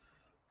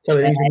 Tell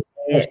it.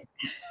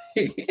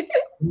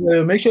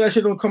 Yeah, make sure that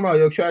shit don't come out.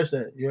 Yo, trash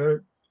that. You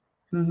heard?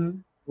 You know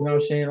what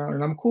I'm saying?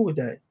 And I'm cool with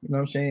that. You know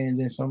what I'm saying? And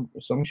then some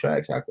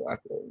tracks I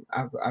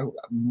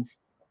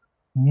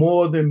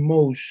more than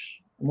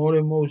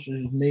most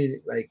is made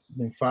it like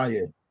been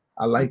fire.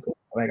 I like it.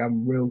 Like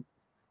I'm real.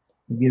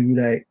 Give you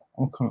that.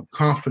 I'm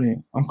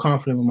confident. I'm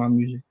confident with my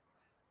music.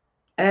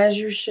 As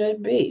you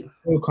should be.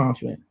 Real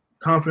confident.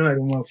 Confident like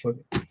a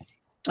motherfucker.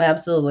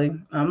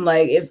 Absolutely. I'm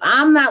like, if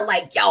I'm not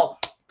like, yo,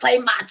 play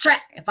my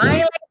track. If I ain't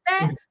like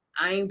that,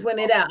 I ain't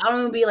putting it out. I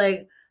don't be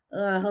like,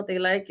 I hope they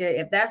like it.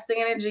 If that's the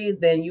energy,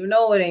 then you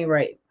know it ain't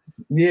right.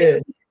 Yeah.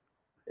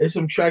 There's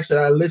some tracks that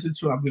I listen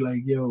to. I'll be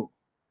like, yo,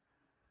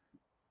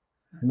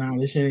 nah,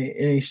 this shit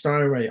ain't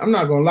starting right. I'm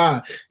not gonna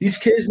lie. These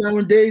kids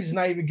nowadays is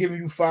not even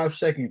giving you 5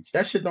 seconds.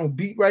 That shit don't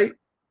beat right.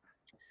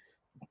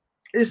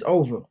 it's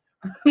over.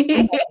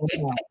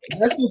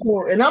 That shit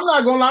going, and I'm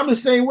not gonna lie, I'm the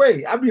same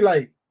way. I'd be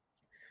like,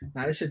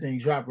 nah, this shit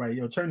ain't drop right.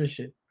 Yo, turn this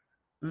shit.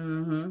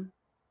 Mm-hmm.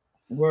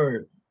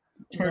 Word.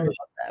 Turn this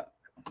shit.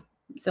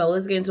 So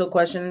let's get into a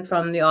question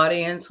from the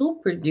audience.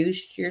 Who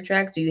produced your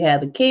tracks? Do you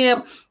have a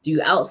camp? Do you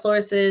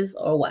outsource this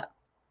or what?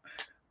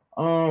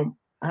 I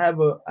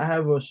have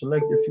a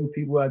selected few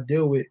people I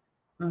deal with.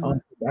 Mm-hmm.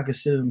 I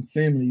consider them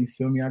family. You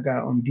feel me? I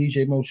got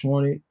DJ Most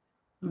Wanted.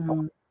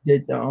 Mm-hmm.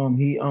 That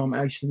he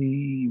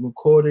actually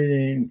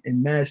recorded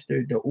and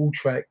mastered the U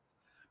track.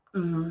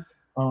 Mm-hmm.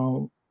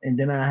 And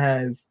then I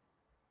have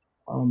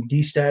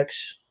D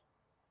Stacks.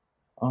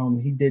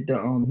 He did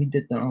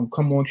the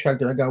Come On track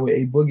that I got with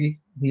A Boogie.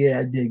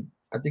 I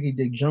think he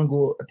did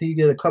Jungle. I think he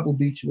did a couple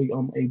beats with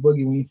A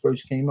Boogie when he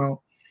first came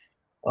out.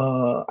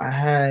 I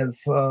have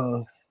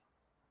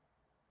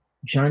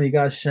Johnny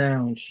Got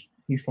Sounds.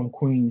 He's from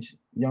Queens,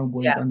 Young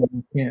Boy under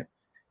the camp,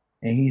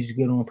 and he's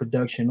good on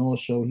production.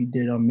 Also, he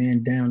did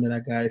Man Down that I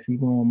got. If you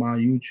go on my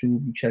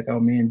YouTube, you check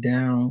out Man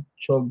Down,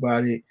 talk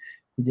about it.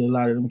 He did a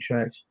lot of them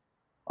tracks.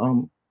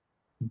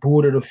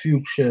 Buddha the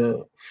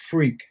Future,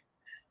 Freak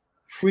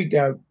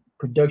got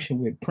production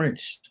with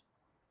Prince.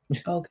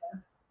 Okay.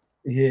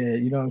 Yeah,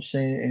 you know what I'm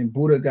saying? And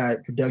Buddha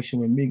got production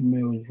with Meek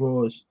Mills,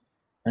 Ross.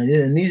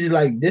 And these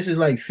are this is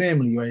like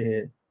family right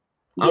here.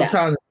 Yeah. I'm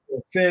telling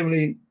you,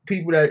 family,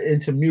 people that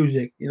into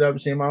music, you know what I'm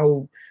saying? My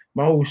whole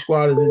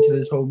squad is into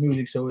this whole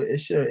music. So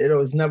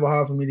it's never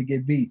hard for me to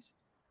get beats.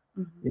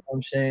 Mm-hmm. You know what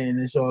I'm saying?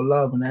 And it's all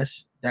love, and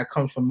that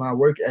comes from my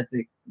work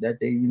ethic that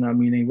they, you know what I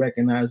mean, they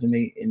recognize and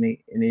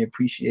they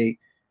appreciate.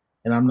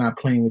 And I'm not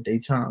playing with their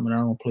time, and I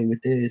don't play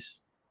with theirs.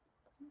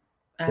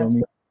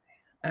 Absolutely.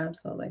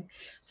 Absolutely.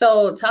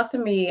 So talk to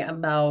me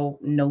about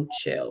No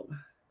Chill.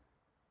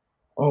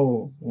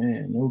 Oh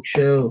man, No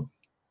Chill.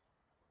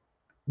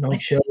 No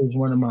Chill is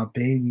one of my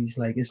babies.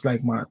 Like it's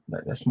like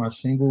that's my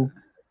single.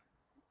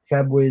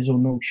 Fat Boys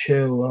on No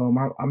Chill.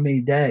 I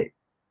made that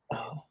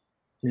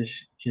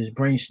just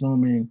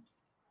brainstorming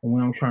and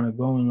when I'm trying to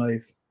go in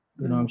life.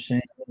 You know what I'm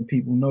saying? Letting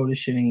people know this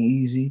shit ain't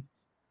easy.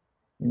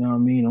 You know what I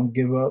mean? Don't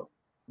give up.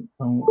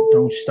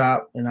 Don't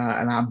stop. And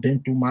I've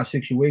been through my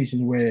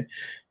situations where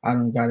I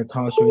done got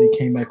incarcerated,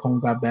 came back home,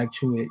 got back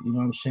to it. You know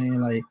what I'm saying?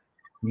 Like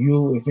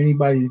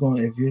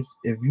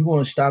if you're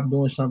gonna stop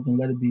doing something,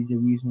 let it be the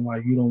reason why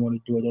you don't want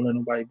to do it. Don't let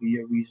nobody be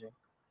your reason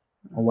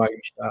on why you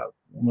stop.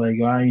 I'm like,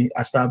 I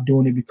stopped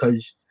doing it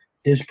because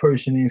this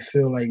person didn't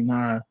feel like,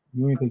 nah,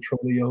 you in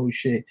control of your whole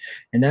shit.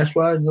 And that's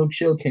why No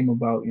Chill came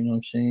about, you know what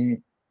I'm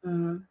saying?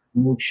 Mm-hmm.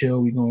 No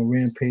Chill, we gonna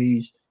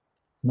rampage.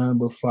 Nothing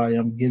but fire.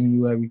 I'm giving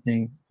you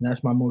everything. And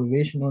that's my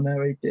motivation on that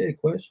right there,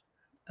 Quest.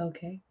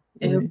 Okay.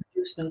 And who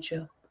produced No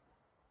Chill?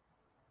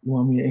 You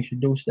want me to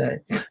introduce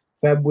that?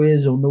 Fat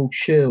Boys on No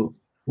Chill.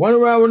 Run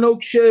around with No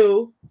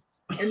Chill.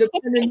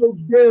 Independent No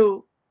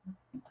Bill.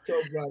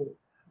 Talk about it.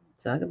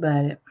 Talk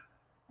about it.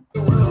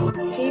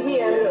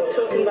 TBN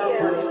talking about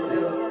money.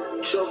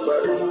 Talk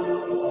about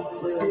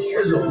it.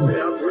 Here's man.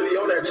 I'm really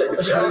on that type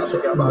of time.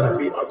 Talk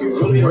about it. I'll be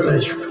really on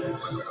that.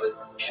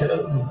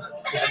 Chill.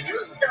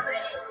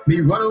 Be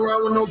running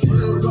around with no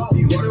chill,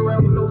 be running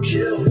around with no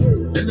chill.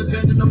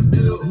 Independent, no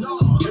deal,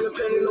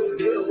 independent, no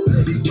deal.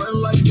 Be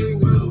running like they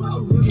will,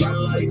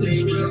 running like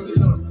they will.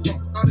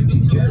 How to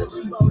get killed,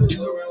 run around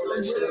with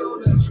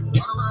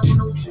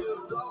no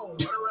chill,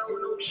 run around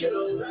with no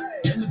chill.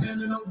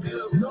 Independent, no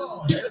deal,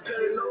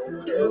 independent,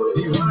 no deal.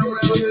 Be running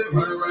around here,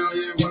 running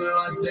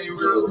like they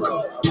real.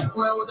 Fuck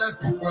around with that,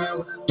 fuck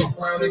around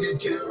and get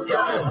killed.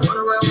 Run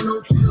around with no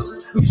chill,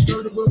 we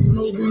stir the world for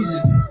no reason.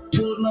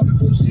 Pulling up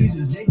before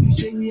seasons, they be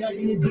shake me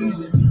acting in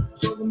decent.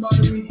 Talking about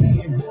the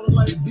reheating, boiling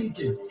like a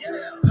beacon.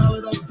 Call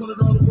it up and put it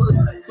on the work.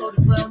 Throw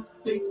the ground,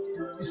 think,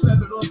 you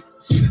slap it up,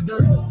 see the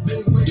dirt.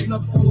 Been waking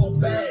up for a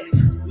bag.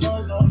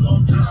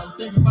 Long time.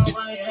 Thinking about why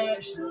I ain't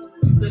had shit.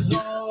 This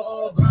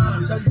all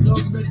grind. Tell you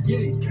dog, you better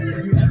get it.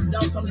 If you have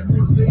doubts, I'm your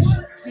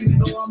motivation. Even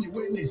though I'm your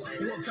witness,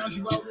 they gon' count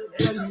you out,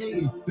 bloody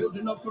hating.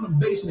 Building up from the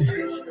basement.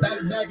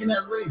 Back in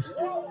that race.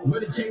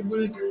 With the tape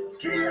with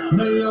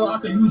no, I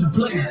can use a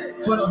plate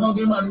for the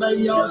hunger in my night,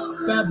 y'all.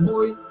 Fat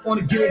boy on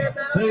the gate,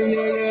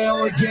 yeah,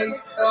 on the gate.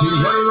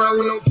 Run around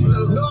with no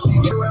chill,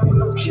 run around with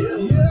no chill.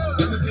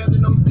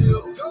 Independent, no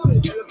deal,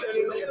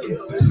 independent, no deal.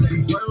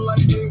 Be running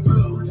like they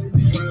will,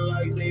 running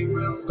like they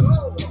will.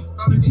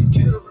 I'm gonna get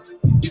killed,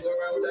 go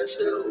around with that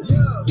chill.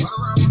 Run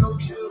around with no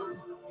chill,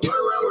 run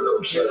around with no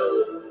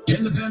chill.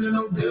 Independent,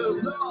 no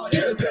deal,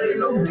 independent,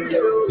 no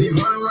deal. Be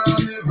running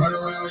around here, running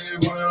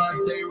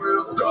like they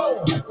real.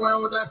 Go, fuck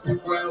around with that,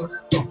 fuck around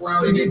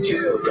and get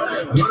killed.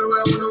 Run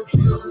around with no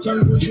chill. Tell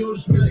me what you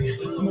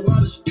respect. I'm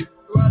about to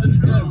ride to the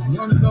death,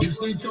 running up and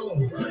stay tall.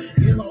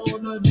 Get my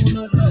old nut, do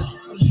nothing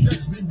less. I'm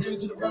stretched, been down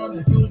to the round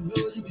and feeling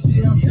good. You can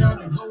see how I'm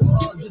sounding, going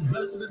hard, just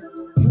blessed it.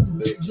 Moving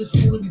big, just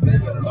feel to be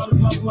bigger. A lot of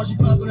popping while she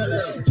popping that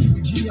ass. Keep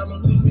it G, I'ma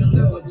lose me a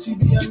liver.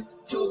 TBN,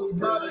 talk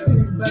about it.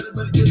 Better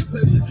get a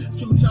picture.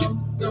 2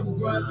 times, double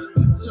grind.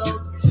 So,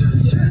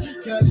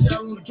 shit. Cash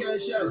out. on the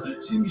cash out.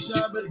 See me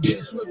shine, better get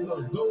it swift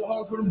up. Go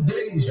hard for them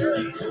days.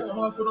 Going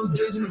hard for them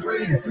days in the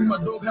rain. Free my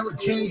dog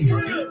Hurricane.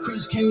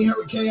 Chris Kane,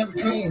 Hurricane.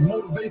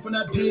 Motivate from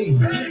that pain.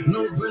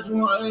 No regrets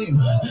when I aim.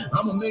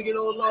 I'ma make it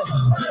all up.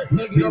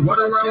 Make it up what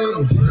I say.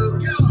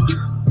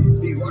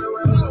 Be running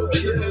around no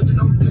kill.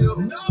 No deal.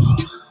 No.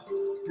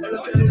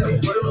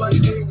 Fight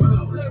like they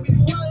will. Let me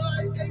fight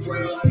like they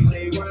will. Like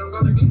they will. I'm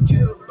gonna get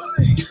killed.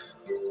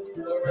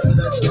 Run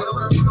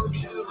around no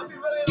chill. I be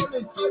ready on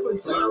this type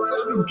of time. I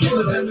be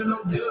killing them no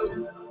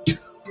deal.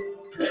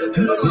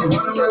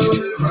 Run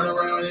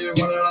around here,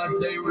 running like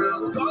they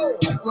will. Go.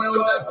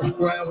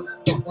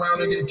 Fuck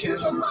around and get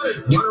killed. Run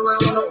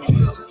around no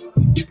chill.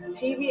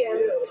 TVN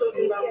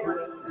talking about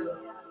money.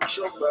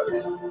 Show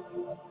better.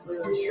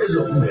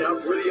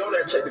 I'm really on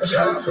that check the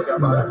child. So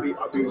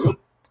I'll be real.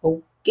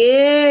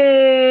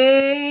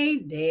 Okay,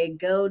 there you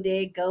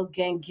go,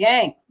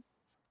 gang.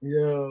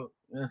 Yo,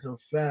 that's a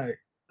fact.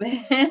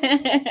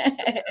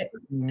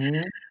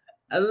 Mm-hmm.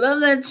 I love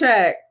that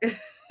track.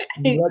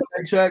 You like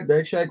that track?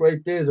 That track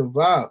right there is a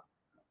vibe.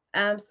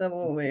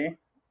 Absolutely.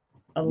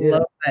 I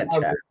love that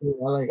track.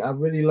 I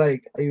really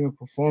like even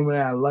performing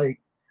it. I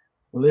like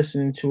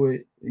listening to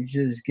it. It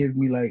just gives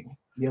me like,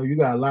 yo, you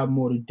got a lot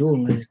more to do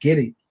and let's get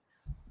it.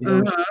 You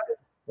know,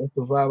 that's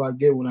the vibe I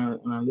get when I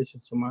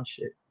listen to my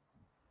shit.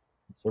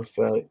 It's a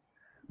fact.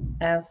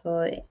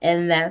 Absolutely.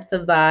 And that's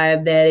the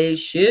vibe that it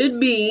should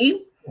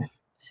be.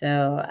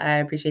 So I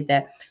appreciate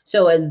that.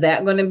 So is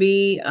that going to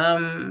be, is it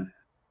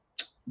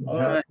on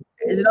a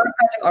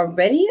project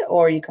already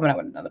or are you coming out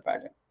with another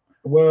project?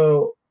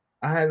 Well,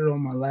 I had it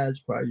on my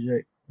last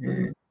project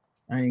and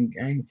I ain't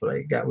feel like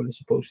it got what it's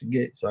supposed to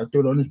get. So I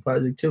threw it on this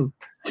project too.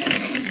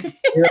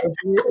 You know what I'm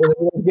saying?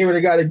 Get what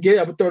it got to get.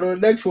 I'm going to throw it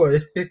on the next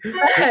one. That's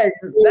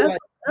what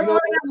I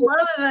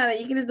love about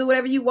it. You can just do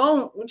whatever you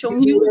want with your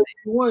music.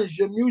 You want is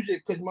your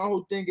music, because my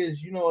whole thing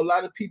is, you know, a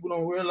lot of people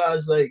don't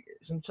realize, like,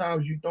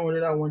 sometimes you throwing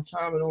it out one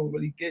time and don't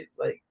really get,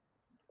 like,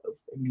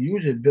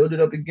 use it, build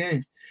it up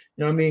again.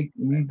 You know what I mean?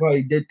 You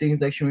probably did things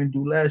that you didn't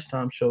do last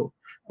time. So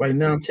right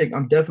now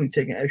I'm definitely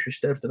taking extra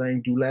steps that I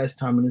didn't do last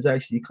time, and it's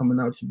actually coming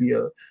out to be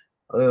a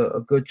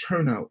good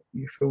turnout.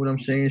 You feel what I'm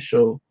saying?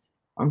 So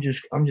I'm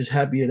just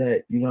happy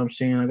that, you know what I'm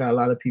saying, I got a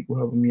lot of people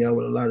helping me out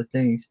with a lot of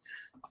things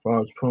as far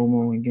as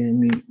promo and getting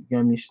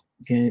me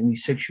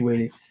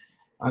situated.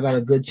 I got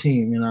a good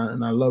team and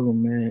I love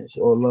them, man. It's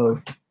all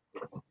love.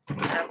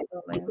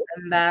 Absolutely.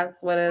 And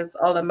that's what it's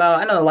all about.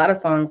 I know a lot of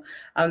songs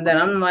that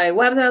I'm like,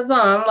 what happened to that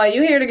song? I'm like,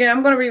 you hear it again,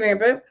 I'm gonna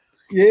revamp it.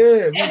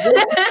 Yeah.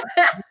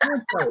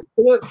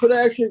 put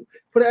an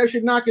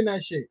extra knock in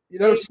that shit. You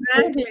know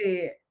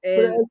exactly. Put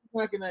an extra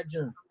knock in that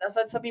jump. That's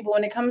what I tell people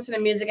when it comes to the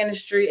music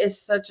industry,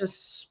 it's such a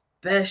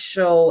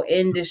special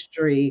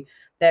industry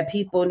that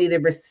people need to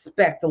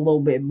respect a little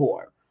bit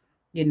more.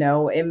 You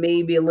know, it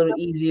may be a little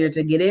easier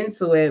to get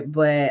into it,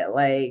 but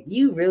like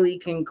you really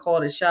can call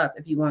the shots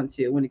if you want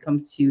to when it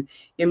comes to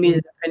your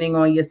music, depending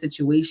on your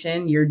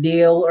situation, your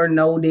deal or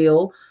no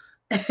deal.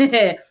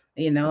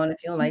 You know, and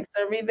if you like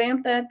to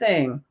revamp that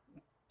thing,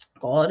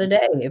 call it a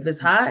day. If it's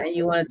hot and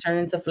you want to turn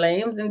into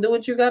flames, then do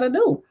what you gotta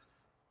do.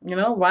 You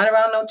know, ride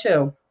around no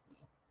chill.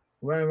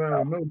 Ride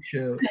around no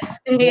chill.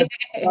 With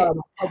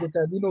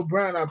that, Nino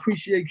Brown, I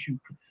appreciate you.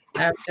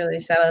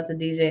 Absolutely. Shout out to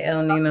DJ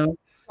El Nino.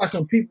 Got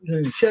some people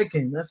in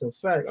check-in. That's a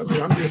fact.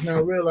 I'm just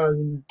now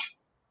realizing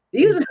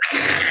it's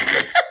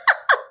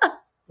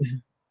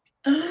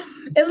a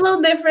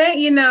little different,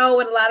 you know,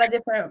 with a lot of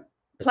different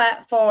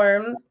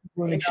platforms.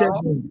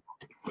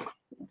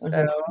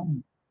 So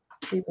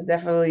people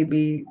definitely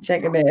be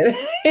checking in.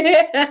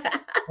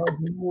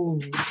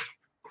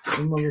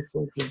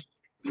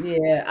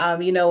 Yeah,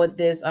 you know, with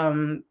this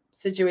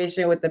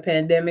situation with the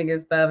pandemic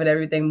and stuff and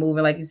everything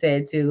moving, like you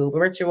said, to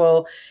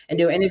virtual and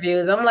do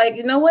interviews, I'm like,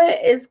 you know what?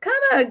 It's kind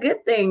of a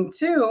good thing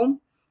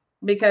too,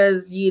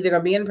 because you either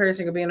gonna be in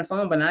person, you can be on the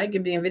phone, but now you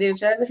can be in video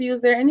chats if you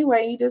was there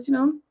anyway. You just, you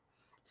know,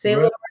 save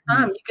a little more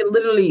time. You can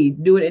literally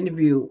do an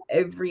interview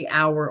every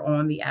hour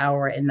on the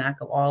hour and knock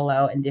them all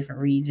out in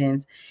different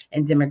regions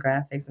and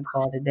demographics and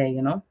call it a day,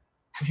 you know?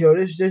 Yo,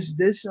 this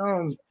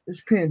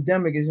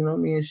pandemic is, you know what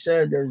I mean, it's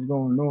sad that it's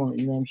going on,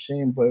 you know what I'm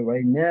saying? But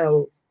right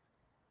now,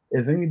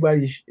 if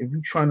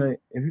you're trying to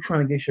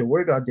get your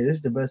work out there, this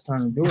is the best time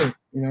to do it.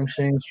 You know what I'm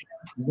saying? It's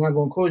not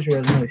gonna cost you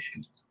as much.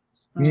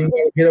 You ain't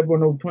gotta get up on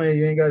no plane.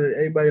 You ain't gotta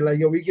everybody like,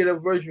 yo, we get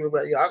up virtual,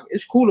 but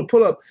it's cool to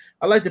pull up.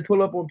 I like to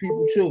pull up on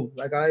people too.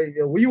 Like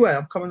where you at?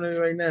 I'm coming in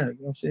right now. You know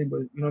what I'm saying? But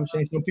you know what I'm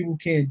saying? Some people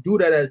can't do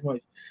that as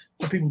much.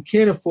 Some people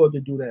can't afford to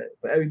do that.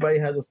 But everybody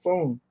has a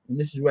phone. And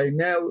this is right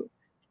now,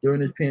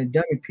 during this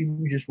pandemic, people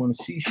just want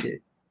to see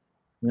shit.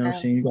 You know what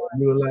I'm saying? You gotta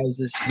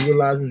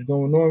realize what's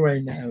going on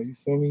right now. You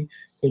feel me?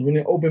 Because when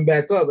it open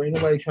back up, ain't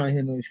nobody trying to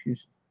hear no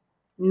excuses.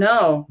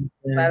 No.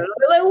 Yeah.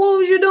 Like, what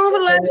was you doing for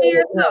the last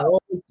year?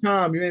 All the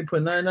time. You ain't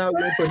put nothing out.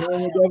 You ain't put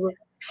nothing together.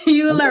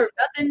 You learned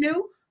nothing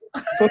new.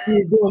 Fuck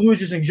you doing? You was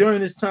just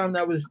enjoying this time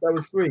that was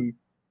free.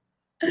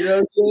 You know what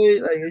I'm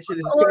saying? Like, this shit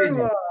is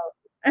crazy.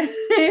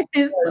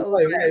 It's so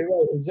bad. Right,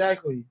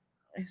 exactly.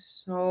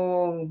 It's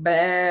so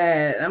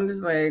bad. I'm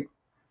just like,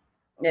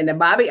 And the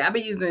Bobby, I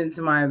be using it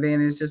to my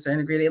advantage to a certain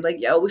degree. They're like,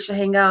 yo, we should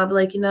hang out. I'll be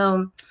like,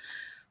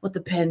 with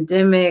the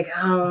pandemic,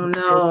 I don't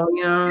know.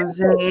 You know what I'm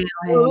saying?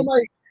 Well, I'm Like,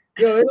 like,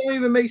 yo, it don't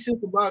even make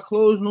sense to buy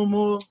clothes no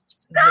more.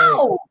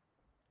 no.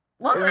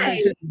 It don't Why?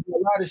 make sense to do a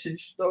lot of shit.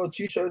 Just throw a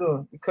t-shirt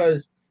on because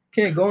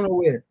you can't go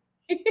nowhere.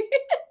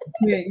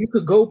 You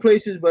could go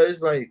places, but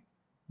it's like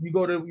you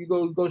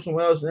go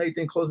somewhere else and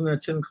everything closing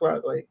at 10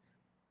 o'clock. Like,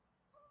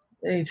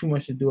 there ain't too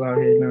much to do out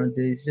here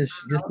nowadays. Just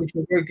put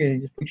your work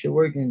in. Just put your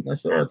work in.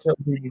 That's all I tell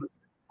people.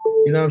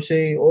 You know what I'm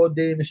saying? All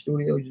day in the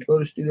studio. Just go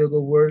to the studio, go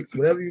work.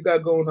 Whatever you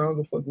got going on, I don't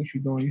give a fuck what you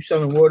doing. You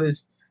selling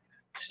waters,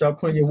 start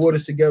putting your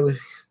waters together.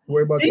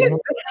 Worry about the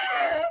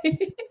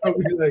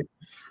like,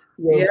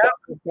 Yeah.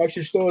 Box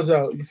your stores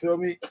out. You feel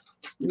me?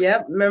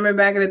 Yep. Remember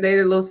back in the day,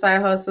 the little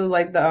side hustles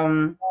like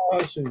the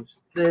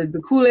Hustles.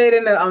 the Kool-Aid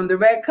and the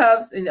red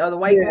cups and the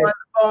white Yeah. one on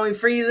the phone, you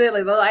freeze it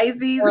like little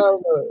ices.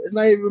 Hell no. It's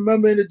not even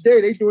remembering the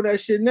day. They doing that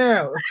shit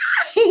now.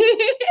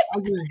 I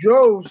just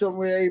drove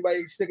somewhere,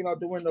 everybody sticking out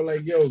the window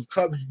like, yo,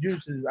 cups,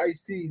 juices,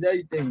 iced teas,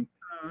 everything.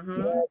 Mhm. You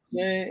know what I'm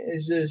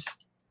saying?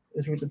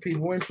 It's what the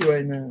people into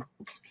right now.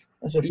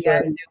 That's a You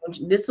gotta fact.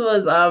 do- This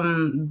was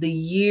the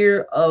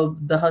year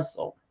of the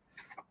hustle,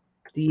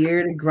 the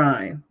year to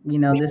grind.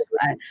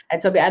 I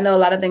told you I know a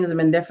lot of things have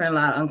been different, a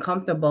lot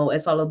uncomfortable.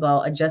 It's all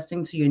about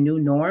adjusting to your new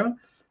norm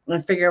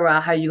and figure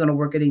out how you're gonna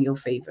work it in your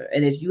favor.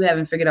 And if you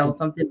haven't figured out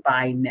something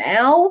by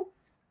now,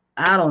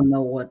 I don't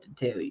know what to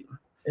tell you.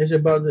 It's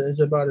about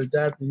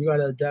adapting. You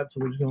gotta adapt to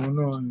what's going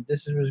on.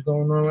 This is what's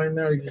going on right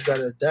now. You just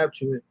gotta adapt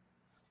to it.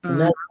 And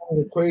that's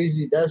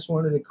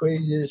one of the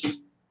craziest.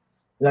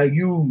 Like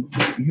you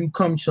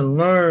come to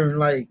learn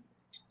like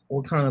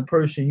what kind of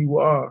person you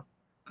are.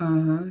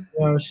 Mm-hmm. You know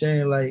what I'm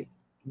saying? Like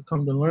you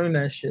come to learn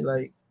that shit.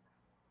 Like,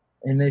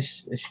 and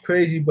it's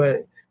crazy,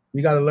 but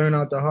you gotta learn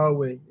out the hard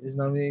way. You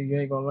know what I mean? You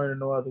ain't gonna learn it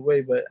no other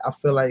way. But I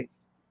feel like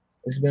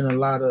it's been a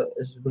lot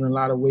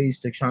of ways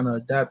to trying to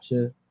adapt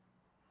to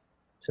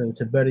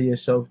better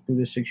yourself through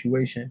this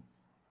situation.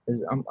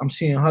 I'm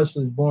seeing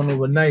hustlers born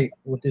overnight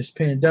with this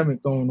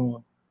pandemic going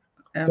on.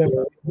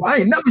 Absolutely. Well, I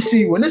ain't never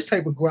see you in this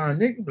type of grind,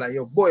 nigga. Like,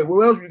 yo, boy,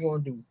 what else we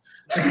gonna do?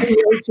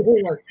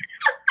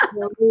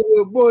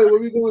 Boy, what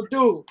we gonna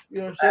do? You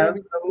know what I'm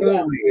saying?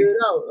 Absolutely. Figure it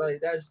out.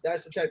 Like that's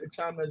the type of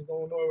time that's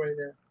going on right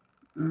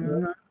now. Mm-hmm.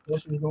 You know?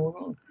 That's what's going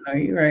on. No,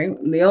 you're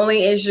right. The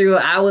only issue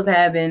I was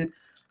having,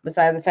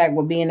 besides the fact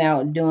with being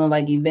out doing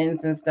like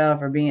events and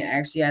stuff, or being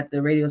actually at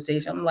the radio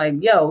station, I'm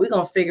like, yo, we're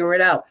gonna figure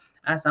it out.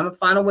 I said, I'm gonna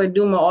find a way to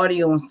do my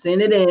audio and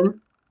send it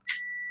in.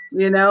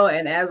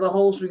 And as a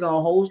host, we're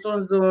gonna host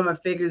on Zoom and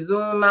figure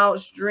Zoom out,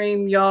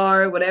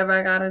 StreamYard, whatever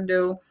I gotta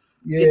do.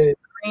 Yeah. Get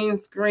the green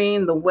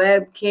screen, the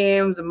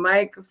webcams, the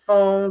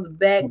microphones,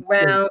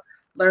 background,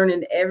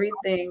 learning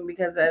everything,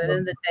 because at the end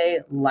of the day,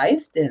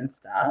 life didn't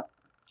stop.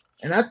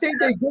 And I think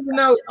they're giving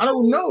out, I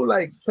don't know,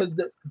 like, because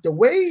the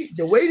way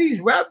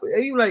these rappers,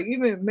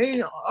 even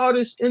main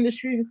artist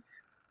industry,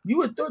 you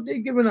would thought they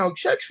giving out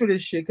checks for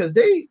this shit, because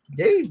they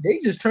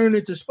just turned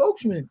into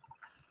spokesmen.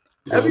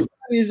 Everybody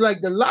is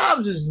like, the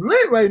lives is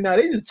lit right now.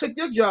 They just took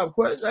your job,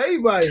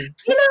 everybody.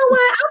 You know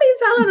what? I'll be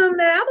telling them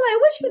that. I'm like,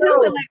 what you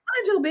doing? Like,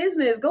 mind your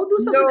business. Go do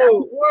something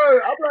else.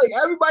 Word. I'm like,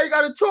 everybody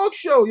got a talk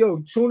show.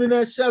 Yo, tune in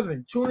at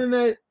 7. Tune in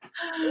at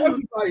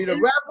everybody, the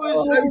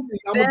rappers, everything.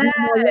 I'm gonna do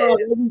my live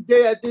every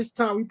day at this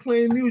time. We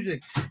playing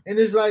music, and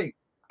it's like,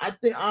 I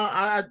think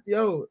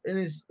and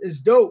it's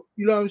dope.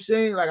 You know what I'm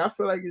saying? Like, I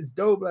feel like it's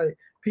dope. Like,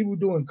 people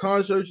doing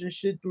concerts and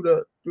shit through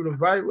the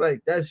vibe.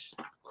 Like, that's,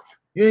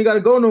 you ain't gotta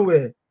go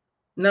nowhere.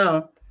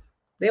 No,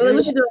 they were like,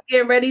 what you doing?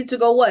 Get ready to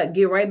go? What?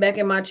 Get right back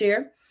in my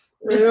chair.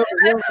 Yeah,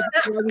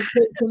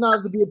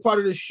 to be a part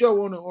of the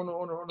show on a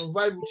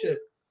vibe shit.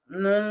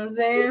 You know what I'm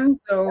saying?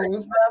 So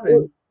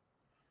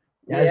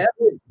yeah,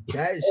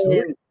 that is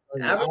slick.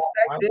 I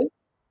respect it.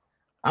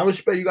 I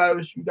respect you.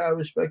 Gotta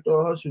respect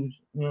all hustles.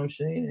 You know what I'm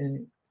saying?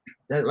 And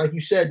that, like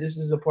you said, this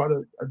is a part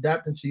of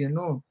adapting to your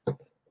norm.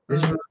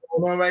 This is what's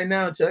going on right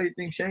now. Until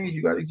everything changes,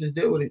 you gotta just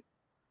deal with it.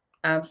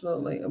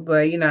 Absolutely.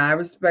 But I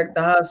respect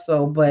the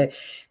hustle, but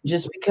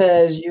just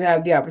because you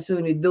have the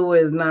opportunity to do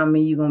it does not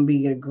mean you're gonna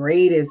be the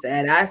greatest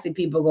at it. I see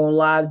people going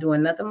live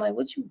doing nothing. I'm like,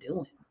 what you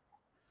doing?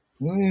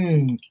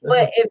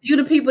 But if you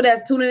the people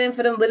that's tuning in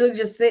for them, literally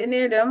just sitting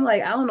there, then I'm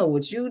like, I don't know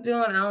what you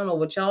doing, I don't know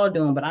what y'all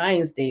doing, but I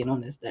ain't staying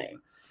on this thing.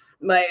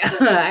 Like,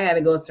 I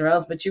gotta go somewhere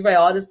else. But you're right,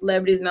 all the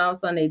celebrities now, all of a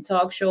sudden they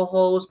talk show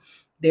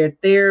hosts, they're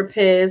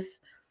therapists.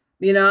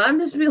 I'm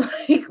just be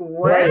like,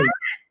 what? Right.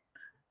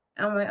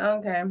 I'm like,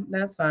 okay,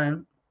 that's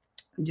fine.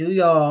 Do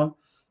y'all.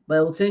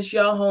 But since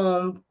y'all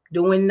home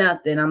doing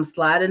nothing, I'm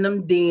sliding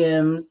them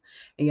DMs,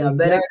 and y'all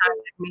better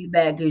contact me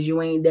back because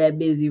you ain't that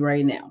busy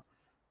right now.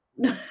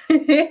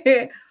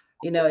 It's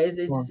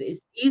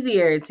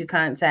easier to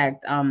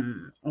contact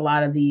a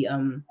lot of the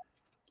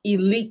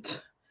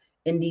elite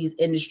in these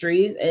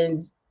industries,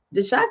 and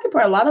the shocking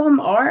part, a lot of them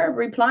are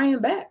replying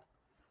back.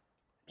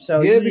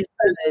 So yeah,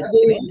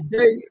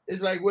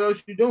 it's like, what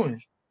else you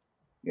doing?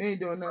 You ain't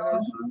doing nothing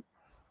else.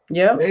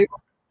 Yeah.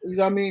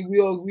 I mean,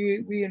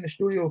 we in the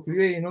studio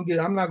creating.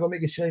 I'm not gonna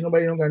make it say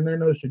nobody don't got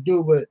nothing else to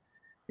do, but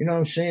You know what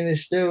I'm saying?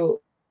 It's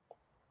still,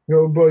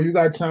 yo, bro, you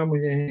got time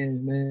on your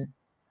hands, man.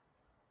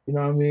 You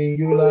know what I mean?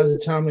 Utilize the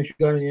time that you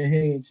got in your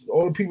hands.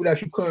 All the people that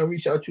you couldn't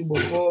reach out to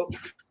before,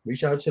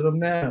 reach out to them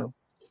now.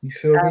 You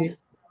feel me?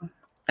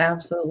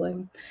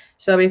 Absolutely.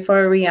 So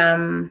before we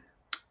end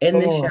the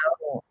show,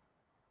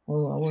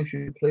 hold on. I want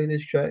you to play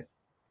this track.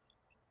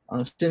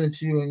 I'll send it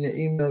to you in your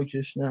email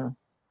just now.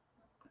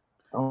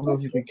 I don't know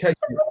if you can catch it.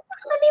 I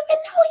don't even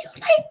know you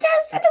like that.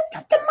 Send us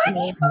stuff the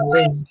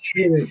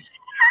money.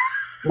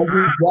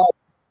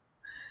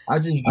 I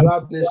just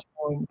dropped this.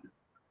 Hold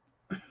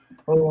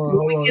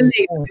on.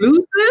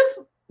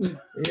 Exclusive?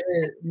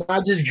 Yeah,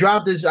 I just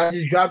dropped this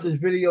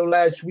video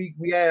last week.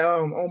 We had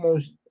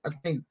almost, I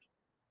think,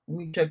 let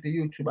me check the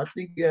YouTube. I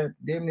think we had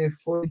damn near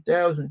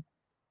 40,000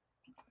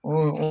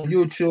 on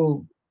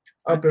YouTube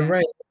up and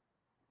ranked.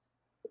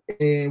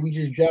 And we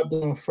just dropped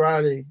it on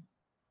Friday.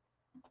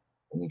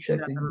 Let me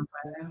check the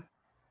YouTube.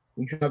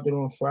 We dropped it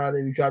on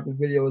Friday. We dropped the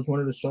video. It's one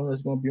of the songs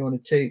that's gonna be on the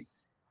tape.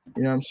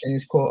 You know what I'm saying?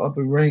 It's called Up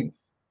and Rank.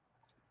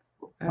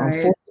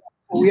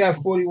 We have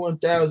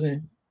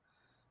 41,000.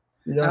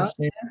 You know what I'm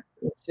saying?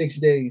 6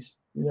 days.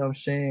 You know what I'm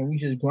saying? We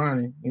just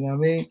grinding. You know what I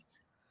mean?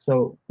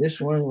 So this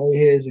one right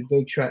here is a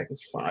good track.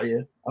 It's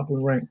fire. Up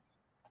and Rank.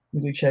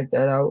 You can check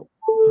that out.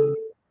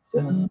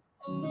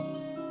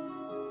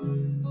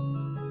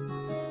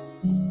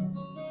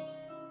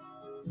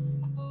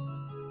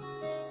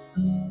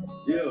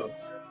 Yeah.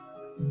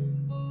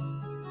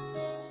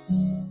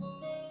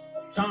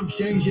 Time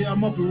change, yeah,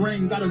 I'm up and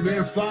ring. Gotta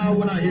verify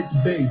when I hit the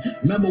bank.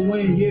 Remember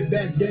when, yeah,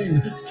 back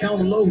then.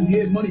 Count low,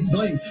 yeah, money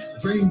blank.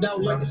 Drained out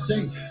like a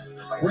sink.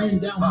 Rain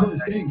down, couldn't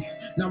think.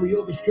 Now we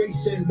orchestrate,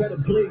 setting better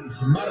plays.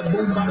 Bada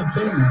boom, bada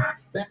bang.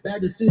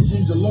 Bad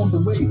decisions along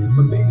the way.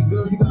 But baby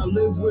girl, you gotta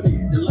live with it.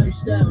 The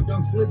lifestyle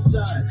done flip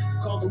side.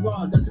 Call the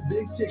rod, that's a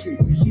big ticket.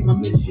 You see my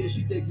miss, yeah,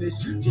 she take this.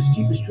 Just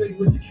keep it straight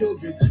with the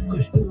children.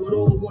 Cause through it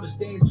all, wanna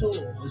stand tall.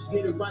 Let's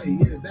get it right,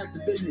 yeah, back to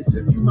business.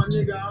 If you my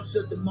nigga, I'll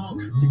set the mark.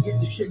 To get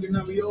the sugar,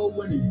 now we all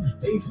winning.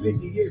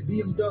 850, yeah,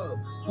 BMW.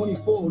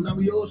 24, now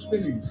we all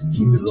spinning.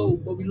 Keep it low,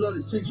 but we love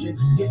the tension.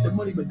 Get the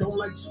money, but don't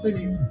like to spend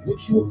it.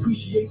 What you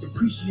appreciate,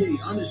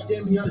 depreciate.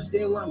 Understand me,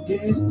 understand what I'm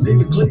getting.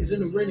 Making plays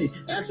in the renting.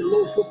 Ask the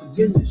Lord for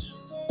forgiveness.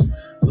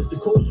 What's the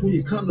cost when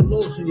you come to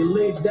loss and you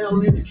lay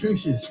down in the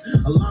trenches?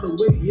 A lot of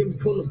weight, yeah, we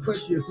pull the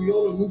pressure. If we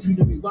all move you,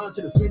 then we ride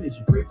to the finish.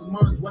 Pray for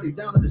minds while they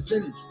down in the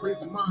sentence. Pray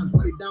for minds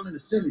while they down in the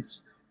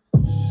sentence.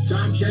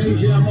 Time change,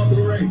 yeah, I'm up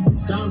the rate.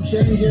 Time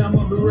change, yeah, I'm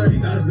up the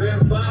rate. Gotta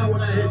verify when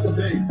I hit the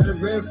bank. Gotta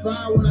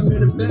verify when I'm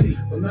in the bank.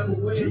 Remember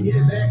when,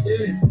 yeah, back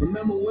then.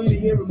 Remember when,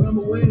 yeah,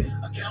 remember when.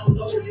 I count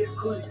low, yeah,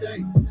 couldn't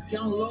think.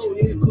 Count low,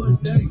 yeah,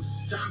 couldn't think.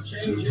 Time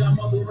change, yeah, I'm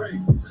up the rate.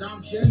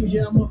 Time change,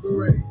 yeah, I'm up the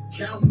rate.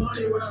 Count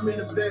money when I'm in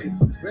the bank.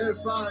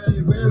 Verify,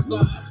 yeah,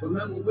 verify.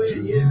 Remember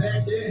when, yeah,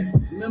 back then.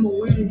 Remember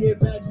when, yeah,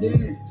 back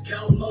then.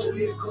 Count low,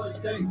 yeah, couldn't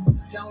think.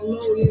 Count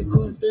low, yeah,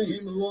 couldn't think.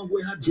 Came a long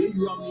way, how dare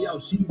you rob me out?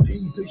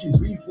 CP, fishing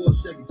brief for a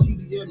second.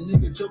 TDM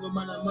nigga talking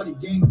about that money,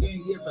 gang,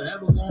 yeah,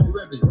 forever going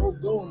reppin'.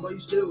 Bro, going, but you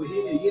still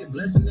here, yeah,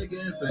 bless a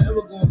nigga and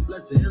forever going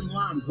bless it. In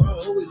line,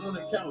 bro, always on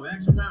the count,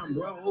 ask around,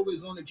 bro,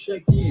 always on the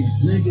check-in.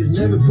 Niggas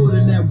never put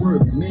in that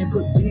work, man,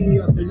 put D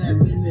up in that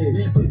business,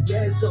 man, put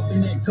gas up in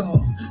that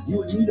car.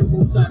 You and me the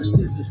both sides of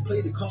sisters,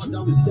 play the cards I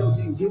was dealt,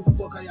 didn't give a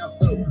fuck how y'all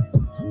felt.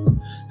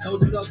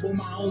 Held it up on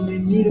my own,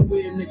 didn't need to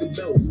wear a nigga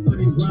belt. Put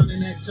in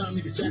grinding that time,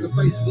 nigga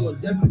sacrifice, so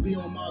it definitely be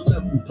on my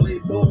level. Play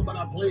ball, but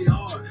I play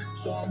hard.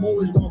 So I'm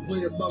always gonna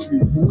play above you.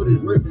 For what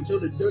is worth until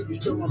the dirt, you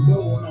still my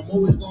bro. And I'm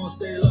always gonna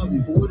stay love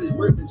you. For what is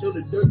worth until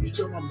the dirt, you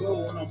still my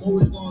bro. And I'm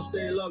always gonna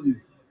stay love you.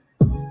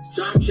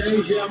 Time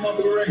change, yeah, I'm up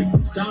the rate.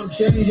 Time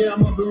change, yeah,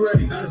 I'm up the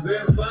rate. Gotta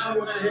verify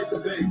when I hit the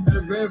bank.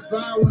 Gotta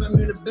verify when I'm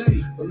in the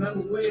bank.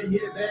 Remember when,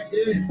 yeah, back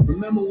then.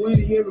 Remember when,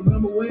 yeah,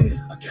 remember when.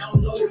 I count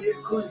low, yeah,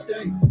 couldn't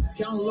think.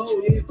 Count low,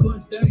 yeah,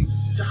 couldn't think.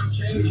 Time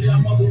change, yeah,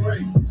 I'm up the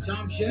rate.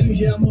 Time change,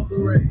 yeah, I'm up the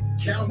rate.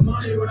 Count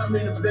money when I'm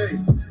in the bank.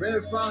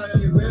 Verify,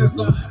 yeah,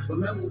 verify.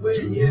 Remember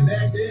when, yeah,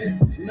 back then.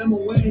 Remember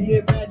when,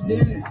 yeah, back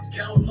then.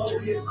 Count low,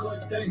 yeah,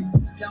 couldn't think.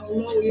 Count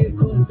low, yeah,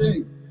 couldn't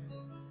think.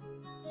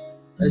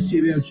 That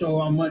CBM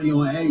show our money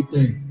on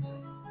everything.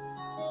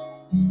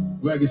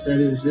 Records, that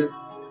is, yeah.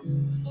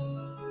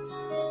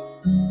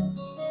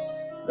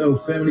 Yo,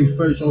 family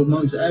first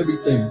amongst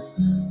everything.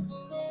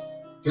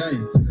 Okay.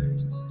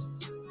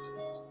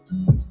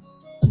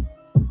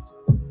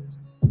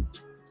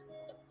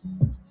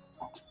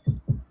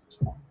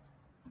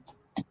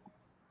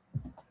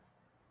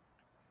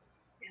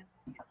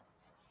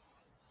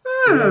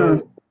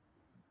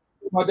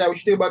 About that, what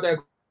you think about that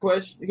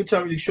question? You can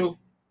tell me the truth.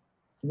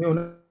 We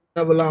don't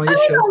never lie on your I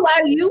show. don't know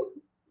why you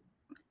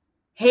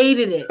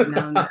hated it.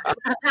 No.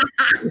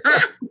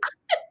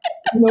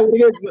 You know what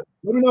it is.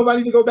 Let me know if I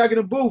need to go back in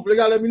the booth. They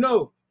gotta let me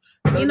know.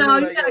 You know,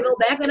 you gotta go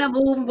back in the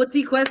booth and put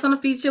T-Quest on the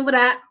feature with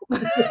that.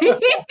 Let's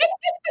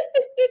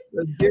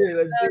get it.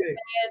 Let's get it.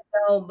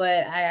 No,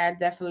 but I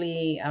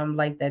definitely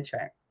like that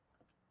track.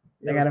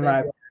 I got a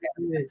vibe to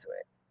it.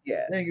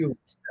 Yeah. Thank you.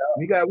 So,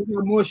 we got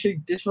more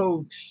shit. This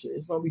whole shit,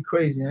 it's gonna be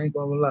crazy. I ain't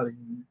gonna lie to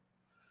you.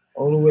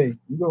 all the way.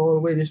 You go all the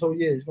way this whole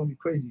year. It's gonna be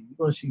crazy. You're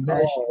gonna see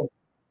mad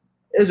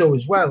shit. Izzo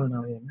is wilding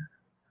out here, man.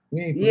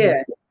 We ain't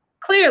Yeah,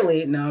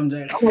 clearly. No, I'm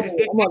joking.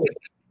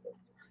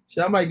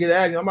 I might get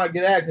acting. I might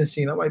get acting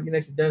scene. I might be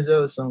next to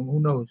Denzel or something.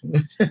 Who knows?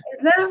 Is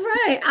that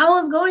right? I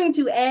was going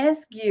to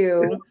ask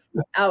you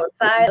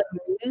outside of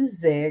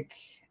music,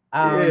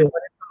 what are some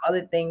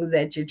other things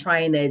that you're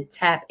trying to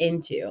tap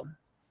into?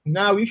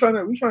 Nah, we trying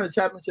to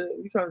tap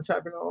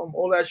into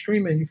all that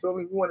streaming. You feel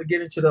me? We want to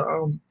get into the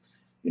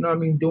you know what I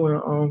mean,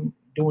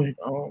 doing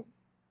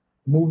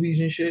movies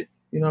and shit.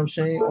 You know what I'm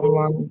saying?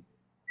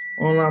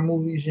 Online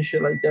movies and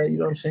shit like that. You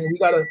know what I'm saying?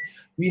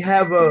 We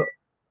have a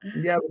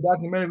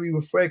documentary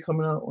with Fred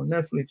coming out on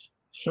Netflix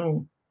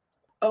soon.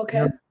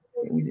 Okay.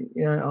 You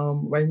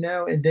know, right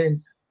now, and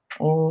then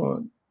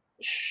on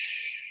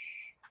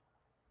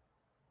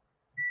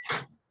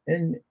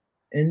in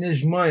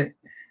this month,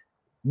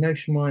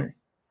 next month,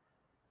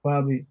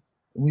 probably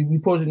we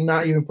supposed to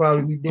not even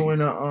probably be doing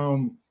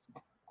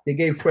they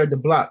gave Fred the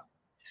block.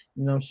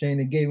 You know what I'm saying?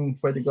 They gave him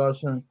Fred the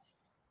Godson.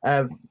 I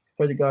have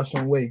Fred the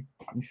Godson way.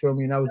 You feel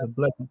me? And that was a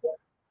blessing.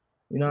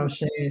 You know what I'm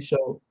saying?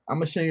 So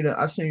I'll send you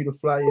the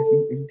flyer if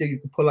you think you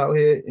can pull out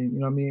here and you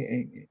know what I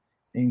mean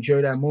and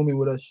enjoy that moment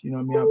with us. You know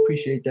what I mean? I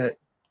appreciate that.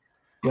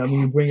 You know what I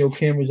mean? You bring your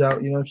cameras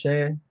out, you know what I'm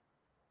saying?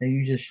 And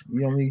you just, you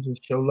know what I mean,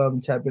 just show love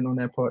and tap in on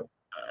that part.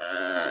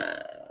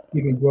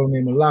 You can grow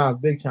name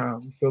alive big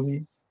time. You feel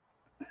me?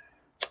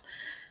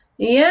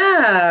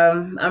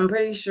 Yeah, I'm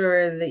pretty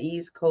sure the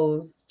East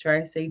Coast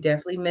Tri-State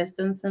definitely missed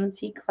in some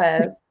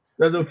T-Quest.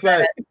 That's a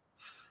fact.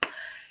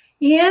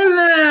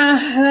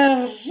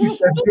 Yeah, You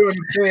said during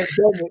the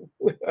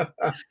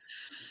pandemic.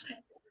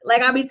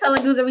 like I be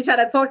telling dudes every time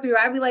I talk to you,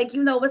 I be like,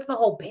 you know, what's the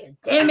whole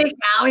pandemic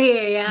out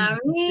here? You know what I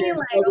mean?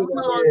 Like, I'm a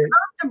little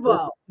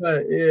uncomfortable.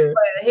 Right, yeah.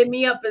 But hit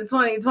me up in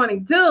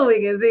 2022,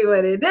 we can see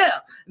what it do.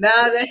 Now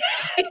that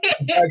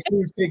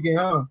vaccine's kicking,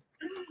 huh?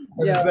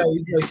 That's a fact.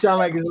 It sound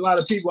like there's a lot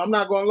of people. I'm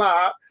not gonna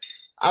lie.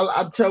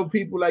 I tell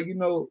people, like, you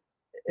know,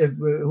 if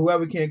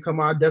whoever can come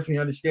out, I definitely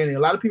understand it. A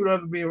lot of people don't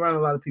ever be around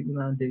a lot of people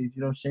nowadays.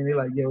 You know what I'm saying? They're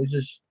like, yo, it's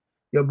just,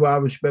 yo, bro, I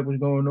respect what's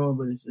going on,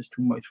 but it's just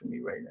too much for me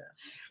right now.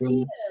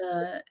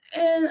 Yeah,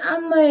 and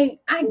I'm like,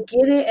 I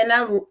get it, and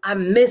I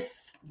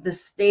miss the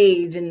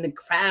stage and the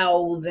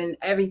crowds and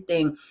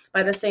everything.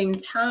 But at the same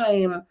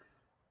time,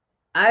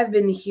 I've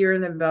been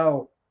hearing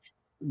about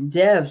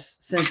deaths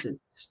since it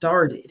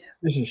started.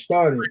 This is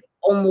started. Like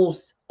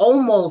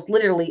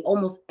literally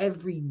almost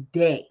every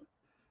day.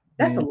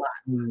 That's a lot.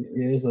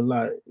 Yeah, it's a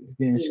lot.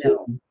 You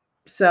know?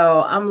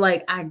 So I'm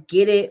like, I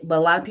get it, but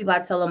a lot of people, I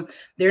tell them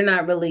they're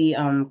not really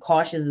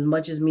cautious as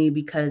much as me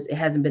because it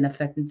hasn't been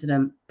affecting to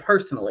them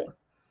personally.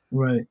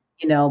 Right.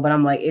 You know, but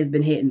I'm like, it's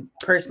been hitting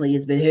close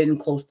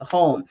to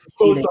home.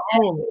 Close to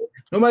home.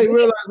 Nobody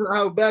realizes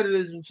how bad it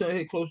is until it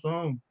hit close to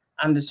home.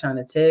 I'm just trying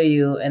to tell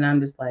you, and I'm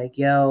just like,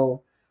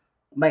 yo,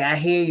 like I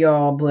hear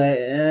y'all, but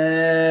you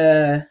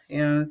know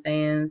what I'm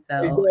saying?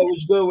 So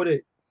what's good with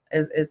it?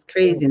 It's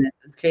craziness.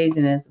 It's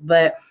craziness.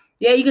 But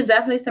yeah, you can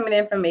definitely send me the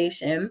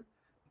information.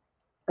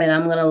 And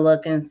I'm gonna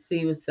look and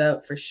see what's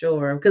up for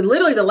sure. Because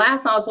literally the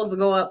last time I was supposed to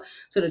go up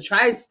to the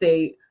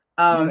Tri-State, it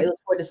was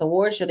for this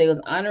award show. They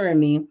was honoring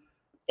me.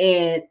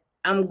 And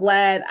I'm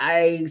glad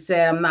I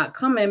said I'm not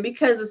coming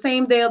because the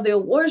same day of the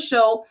award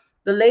show,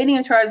 the lady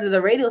in charge of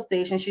the radio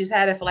station, she's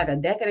had it for like a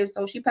decade or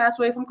so. She passed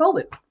away from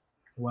COVID.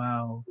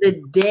 Wow.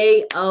 The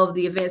day of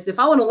the events. If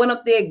I would have went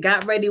up there,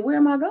 got ready, where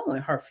am I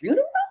going? Her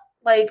funeral?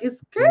 Like,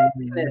 it's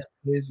crazy.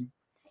 Crazy.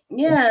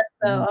 Yeah,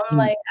 so I'm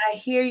like, I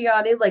hear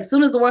y'all. They like, as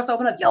soon as the words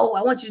open up, yo,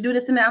 I want you to do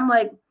this and that. I'm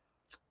like,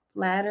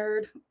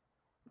 flattered.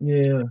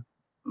 Yeah.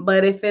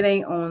 But if it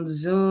ain't on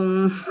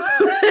Zoom.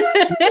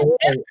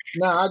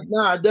 Nah,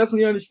 I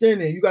definitely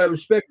understand that. You gotta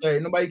respect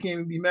that. Nobody can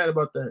even be mad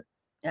about that.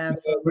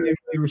 Absolutely. You really,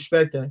 really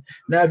respect that.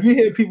 Now, if you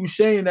hear people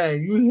saying that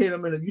and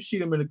you see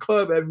them in the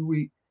club every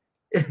week,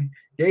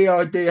 they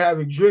out there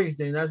having drinks,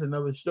 then that's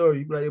another story.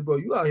 You be like, bro,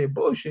 you out here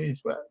bullshitting,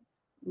 right?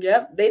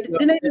 Yep,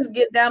 didn't they just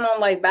get down on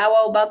like Bow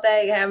Wow about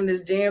that, having this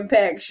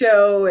jam-packed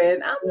show,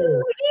 and I'm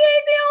like, he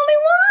ain't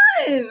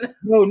the only one.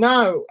 No,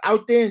 now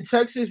out there in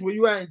Texas, where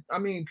you at? I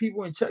mean,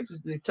 people in Texas,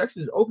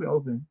 Texas is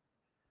open.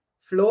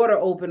 Florida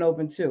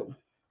open too.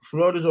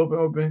 Florida's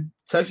open.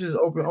 Texas is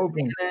open.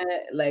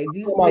 Like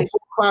these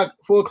about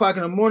 4 o'clock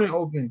in the morning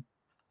open.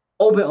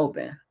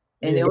 Open.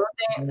 And the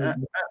only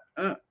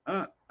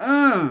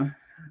thing,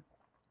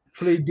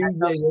 Fleet DJ,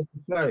 that's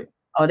the fact.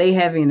 Oh, they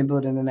heavy in the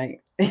building tonight.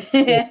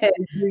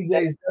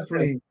 DJs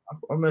definitely.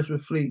 I mess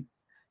with Fleet.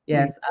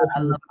 Yes,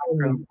 I love my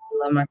crew.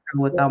 I love my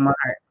crew with all my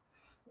heart.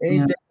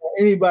 Anything,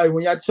 anybody,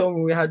 when y'all told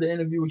me we had the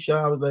interview with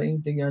y'all, I was like,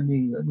 anything y'all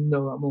need, let me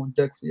know. I'm on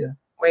deck for you.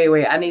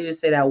 Wait. I need you to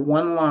say that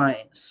one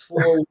line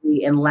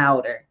slowly and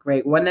louder.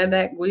 Great. One of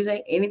that, what you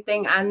say?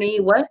 Anything I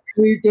need, what?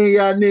 Anything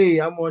y'all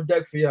need, I'm on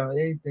deck for y'all.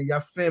 Anything, y'all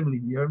family,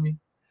 you heard me?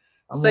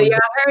 So y'all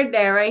heard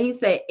that, right? He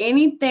said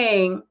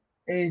anything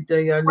y'all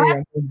need, I'm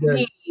on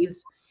deck.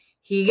 Needs,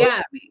 he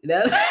got me. We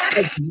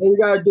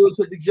gotta do it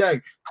to the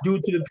Jack due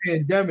to the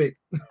pandemic.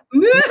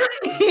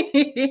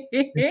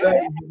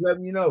 Let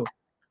me know.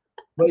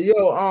 But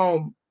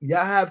yo,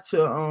 y'all have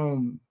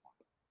to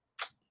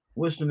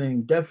what's the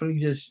name? Definitely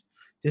just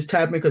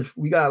tap in because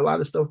we got a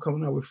lot of stuff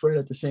coming up with Fred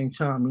at the same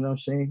time. You know what I'm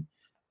saying?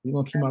 We're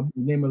gonna keep my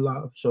name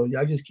alive. So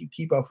y'all just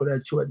keep out for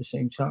that too at the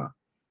same time.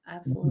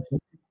 Absolutely.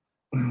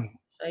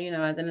 So, at the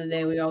end of the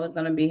day, we're always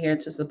going to be here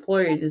to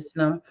support you. Just,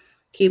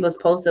 keep us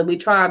posted. We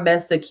try our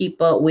best to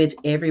keep up with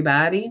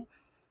everybody,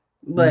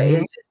 but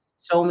it's just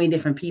so many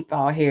different people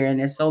out here, and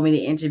there's so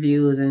many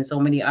interviews and so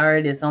many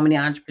artists, so many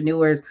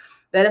entrepreneurs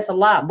that it's a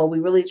lot, but we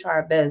really try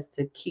our best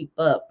to keep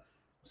up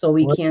so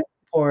we can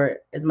support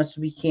as much as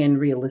we can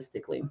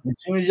realistically.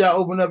 As soon as y'all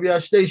open up your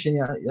station,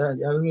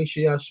 y'all make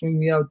sure y'all swing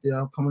me out there.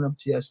 I'm coming up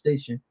to your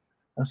station.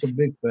 That's a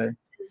big fact.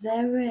 Is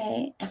that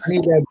right? I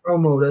need that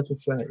promo. That's a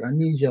fact. I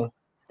need y'all.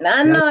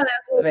 I know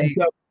that's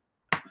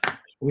right.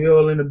 We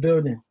all in the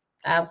building.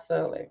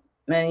 Absolutely.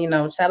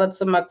 And, shout out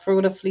to my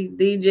crew, the Fleet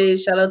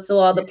DJs. Shout out to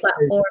all the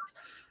platforms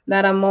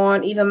that I'm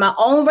on. Even my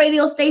own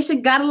radio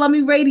station, Gotta Love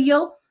Me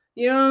Radio.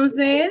 You know what I'm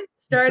saying?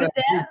 Started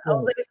that. I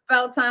was like, it's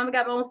about time. I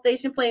got my own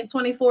station playing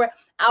 24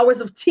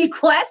 hours of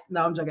T-Quest.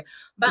 No, I'm joking.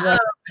 But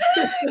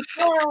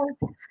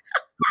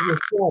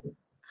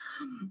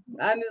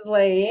I'm just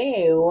like,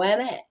 hey,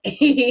 why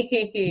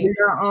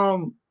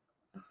not?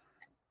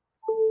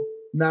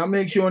 Now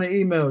make sure on the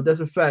email.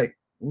 That's a fact.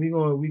 We're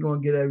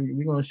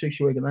gonna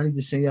situation. I need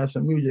to send y'all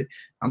some music.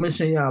 I'm gonna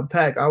send y'all a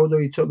pack. I was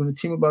already talking to the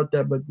team about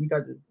that, but we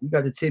got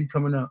the tape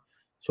coming up,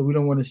 so we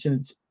don't want to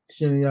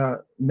send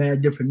y'all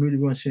mad different music.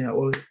 We want to send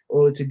y'all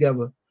all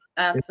together.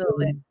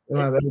 Absolutely.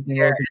 Have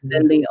everything and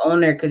then the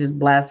owner could just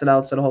blast it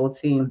out to the whole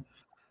team.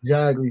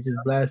 Exactly, just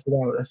blast it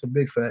out. That's a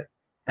big fact.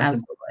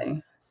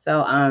 Absolutely.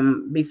 So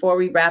before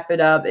we wrap it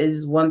up,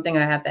 is one thing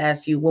I have to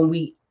ask you. When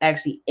we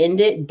actually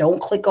end it,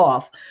 don't click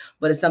off,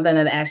 but it's something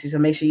that actually, so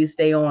make sure you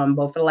stay on.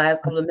 But for the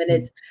last couple of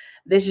minutes,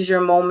 this is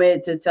your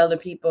moment to tell the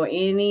people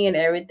any and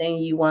everything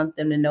you want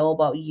them to know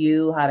about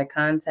you, how to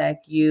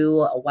contact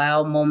you,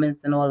 wow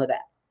moments, and all of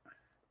that.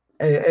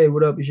 Hey,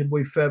 what up? It's your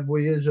boy Fat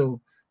Boy Izzo.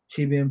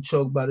 TBM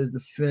Talk About is the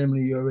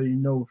family. You already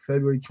know.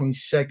 February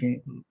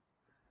 22nd.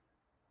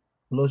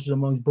 Losses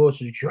Amongst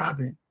Bosses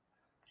dropping.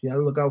 You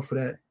gotta look out for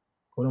that.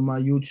 Go to my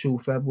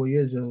YouTube, Fat Boy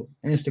Izzo.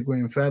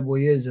 Instagram, Fat Boy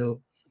Izzo.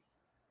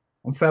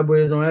 I'm Fat Boy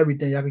Izzo on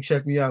everything. Y'all can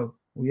check me out.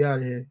 We out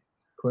of here.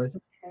 Quest.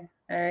 Okay.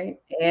 All right.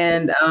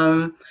 And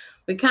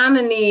we kind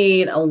of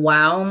need a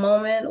wow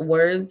moment,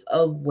 words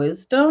of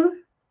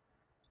wisdom.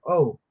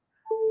 Oh.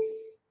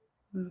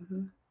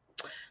 Mm-hmm.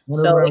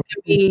 So it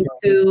can be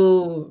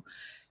to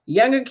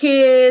younger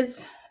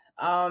kids.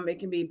 It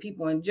can be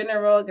people in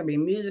general. It can be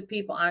music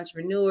people,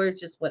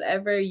 entrepreneurs, just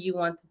whatever you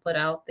want to put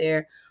out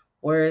there.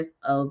 Words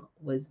of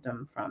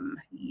wisdom from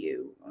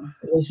you.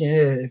 Listen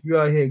here, if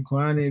you're out here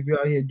grinding, if you're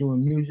out here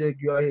doing music,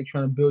 you're out here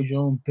trying to build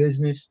your own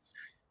business,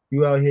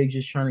 you out here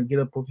just trying to get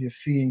up off your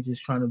feet and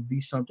just trying to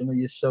be something of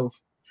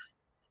yourself.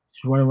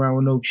 Just running around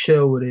with no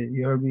chill with it,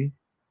 you heard me?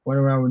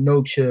 Running around with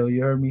no chill,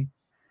 you heard me?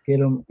 Get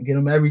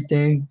them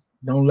everything.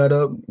 Don't let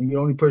up. And you're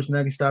the only person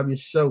that can stop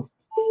yourself.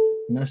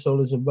 And that's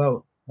all it's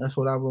about. That's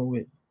what I run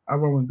with. I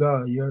run with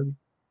God, you heard me?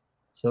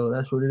 So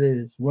that's what it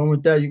is. Run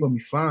with that, you're going to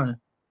be fine.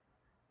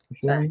 You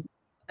feel me?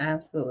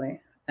 Absolutely.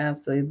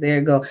 Absolutely. There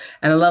you go.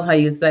 And I love how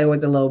you say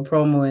with the little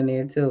promo in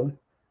there too.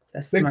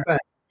 That's big smart.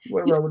 fact.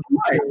 What about with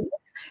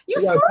you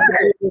smart.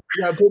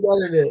 You gotta put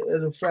that in there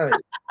as a fact.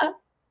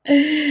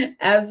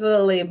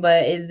 Absolutely.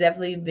 But it's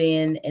definitely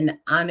been an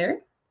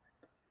honor.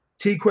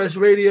 T-Quest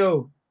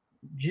Radio,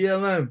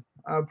 GLM.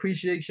 I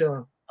appreciate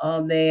y'all.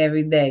 All day,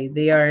 every day.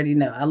 They already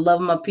know. I love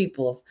my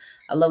peoples.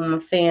 I love my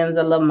fans.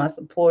 I love my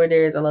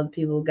supporters. I love the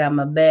people who got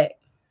my back.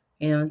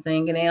 You know what I'm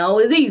saying? It ain't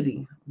always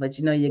easy, but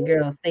your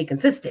girls stay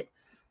consistent.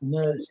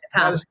 Consistent.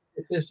 That's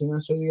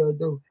what you gotta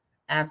do.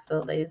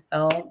 Absolutely.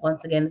 So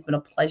once again, it's been a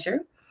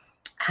pleasure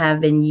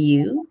having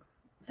you,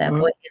 Fat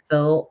Boy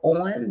Izzo,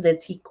 on the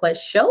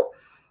T-Quest show.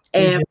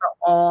 And for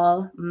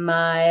all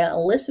my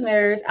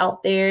listeners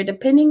out there,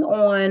 depending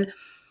on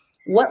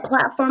what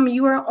platform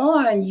you are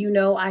on,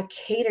 I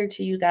cater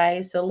to you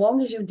guys. So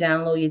long as you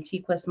download your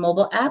T-Quest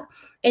mobile app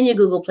in your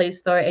Google Play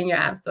Store and your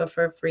App Store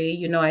for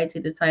free, I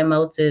take the time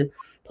out to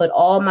put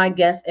all my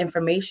guest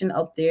information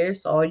up there.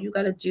 So all you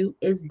got to do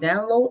is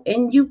download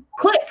and you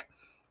click.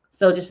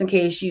 So just in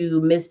case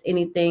you missed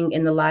anything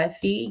in the live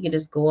feed, you can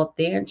just go up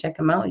there and check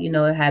them out.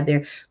 It had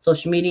their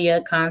social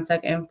media,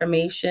 contact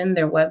information,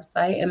 their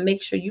website, and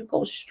make sure you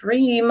go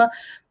stream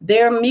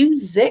their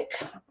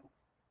music.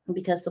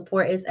 Because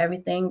support is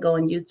everything. Go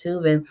on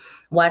YouTube and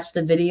watch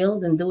the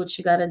videos and do what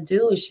you got to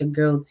do. It's your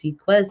girl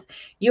T-Quest.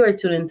 You are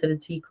tuned into the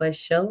T-Quest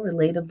show.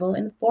 Relatable,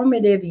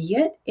 informative,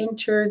 yet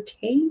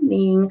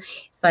entertaining.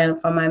 Sign up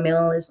for my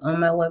mailing list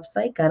on my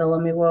website,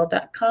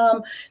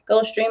 GottaLoveMeWorld.com.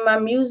 Go stream my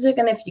music.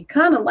 And if you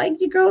kind of like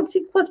your girl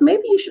T-Quest,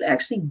 maybe you should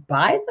actually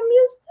buy the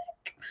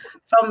music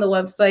from the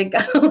website,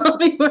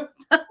 GottaLoveMeWorld.com.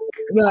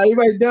 Nah,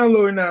 everybody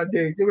downloading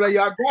nowadays. They be like,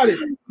 y'all got it.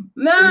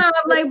 Nah, I'm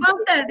like, about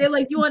that. They're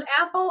like, you on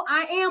Apple?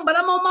 I am, but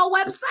I'm on my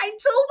website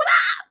too.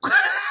 What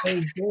up?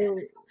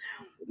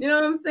 You know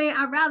what I'm saying?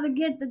 I'd rather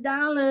get the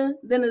dollar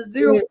than a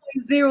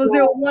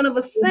 0.001 of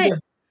a cent.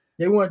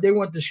 They want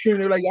the stream.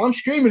 They're like, I'm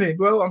streaming it,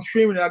 bro. I'm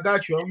streaming it. I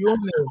got you. You on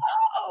there.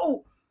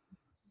 Oh,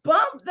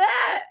 bump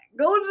that.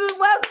 Go to the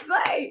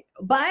website.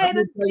 Buy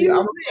it.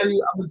 I'm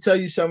gonna tell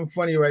you something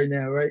funny right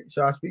now, right?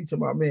 So I speak to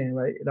my man,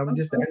 right? And I'm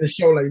just end the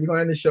show, like we're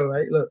gonna end the show,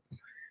 right? Look.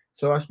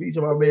 So I speak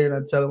to my man and I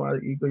tell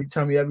him, he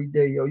tell me every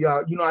day, yo,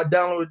 y'all, I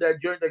downloaded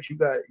that joint that you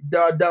got.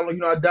 I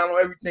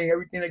download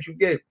everything that you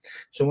get.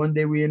 So one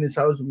day we in his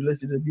house and we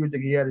listen to the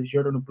music. He had his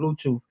joint on the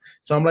Bluetooth.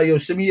 So I'm like, yo,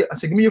 give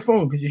me your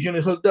phone because your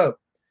unit's hooked up.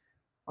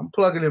 I'm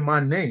plugging in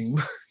my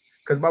name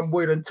because my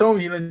boy done told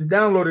me he done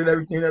downloaded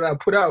everything that I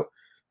put out.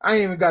 I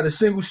ain't even got a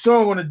single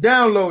song on the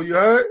download, you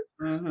heard?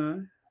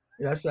 Mm-hmm.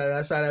 Yeah,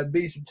 that's how that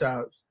be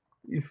sometimes.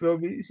 You feel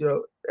me?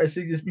 So that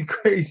shit just be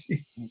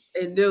crazy.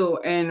 It do.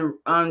 And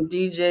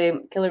DJ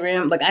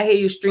Kilogram, like I hear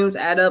your streams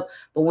add up,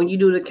 but when you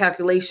do the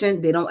calculation,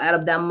 they don't add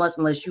up that much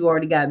unless you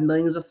already got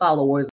millions of followers.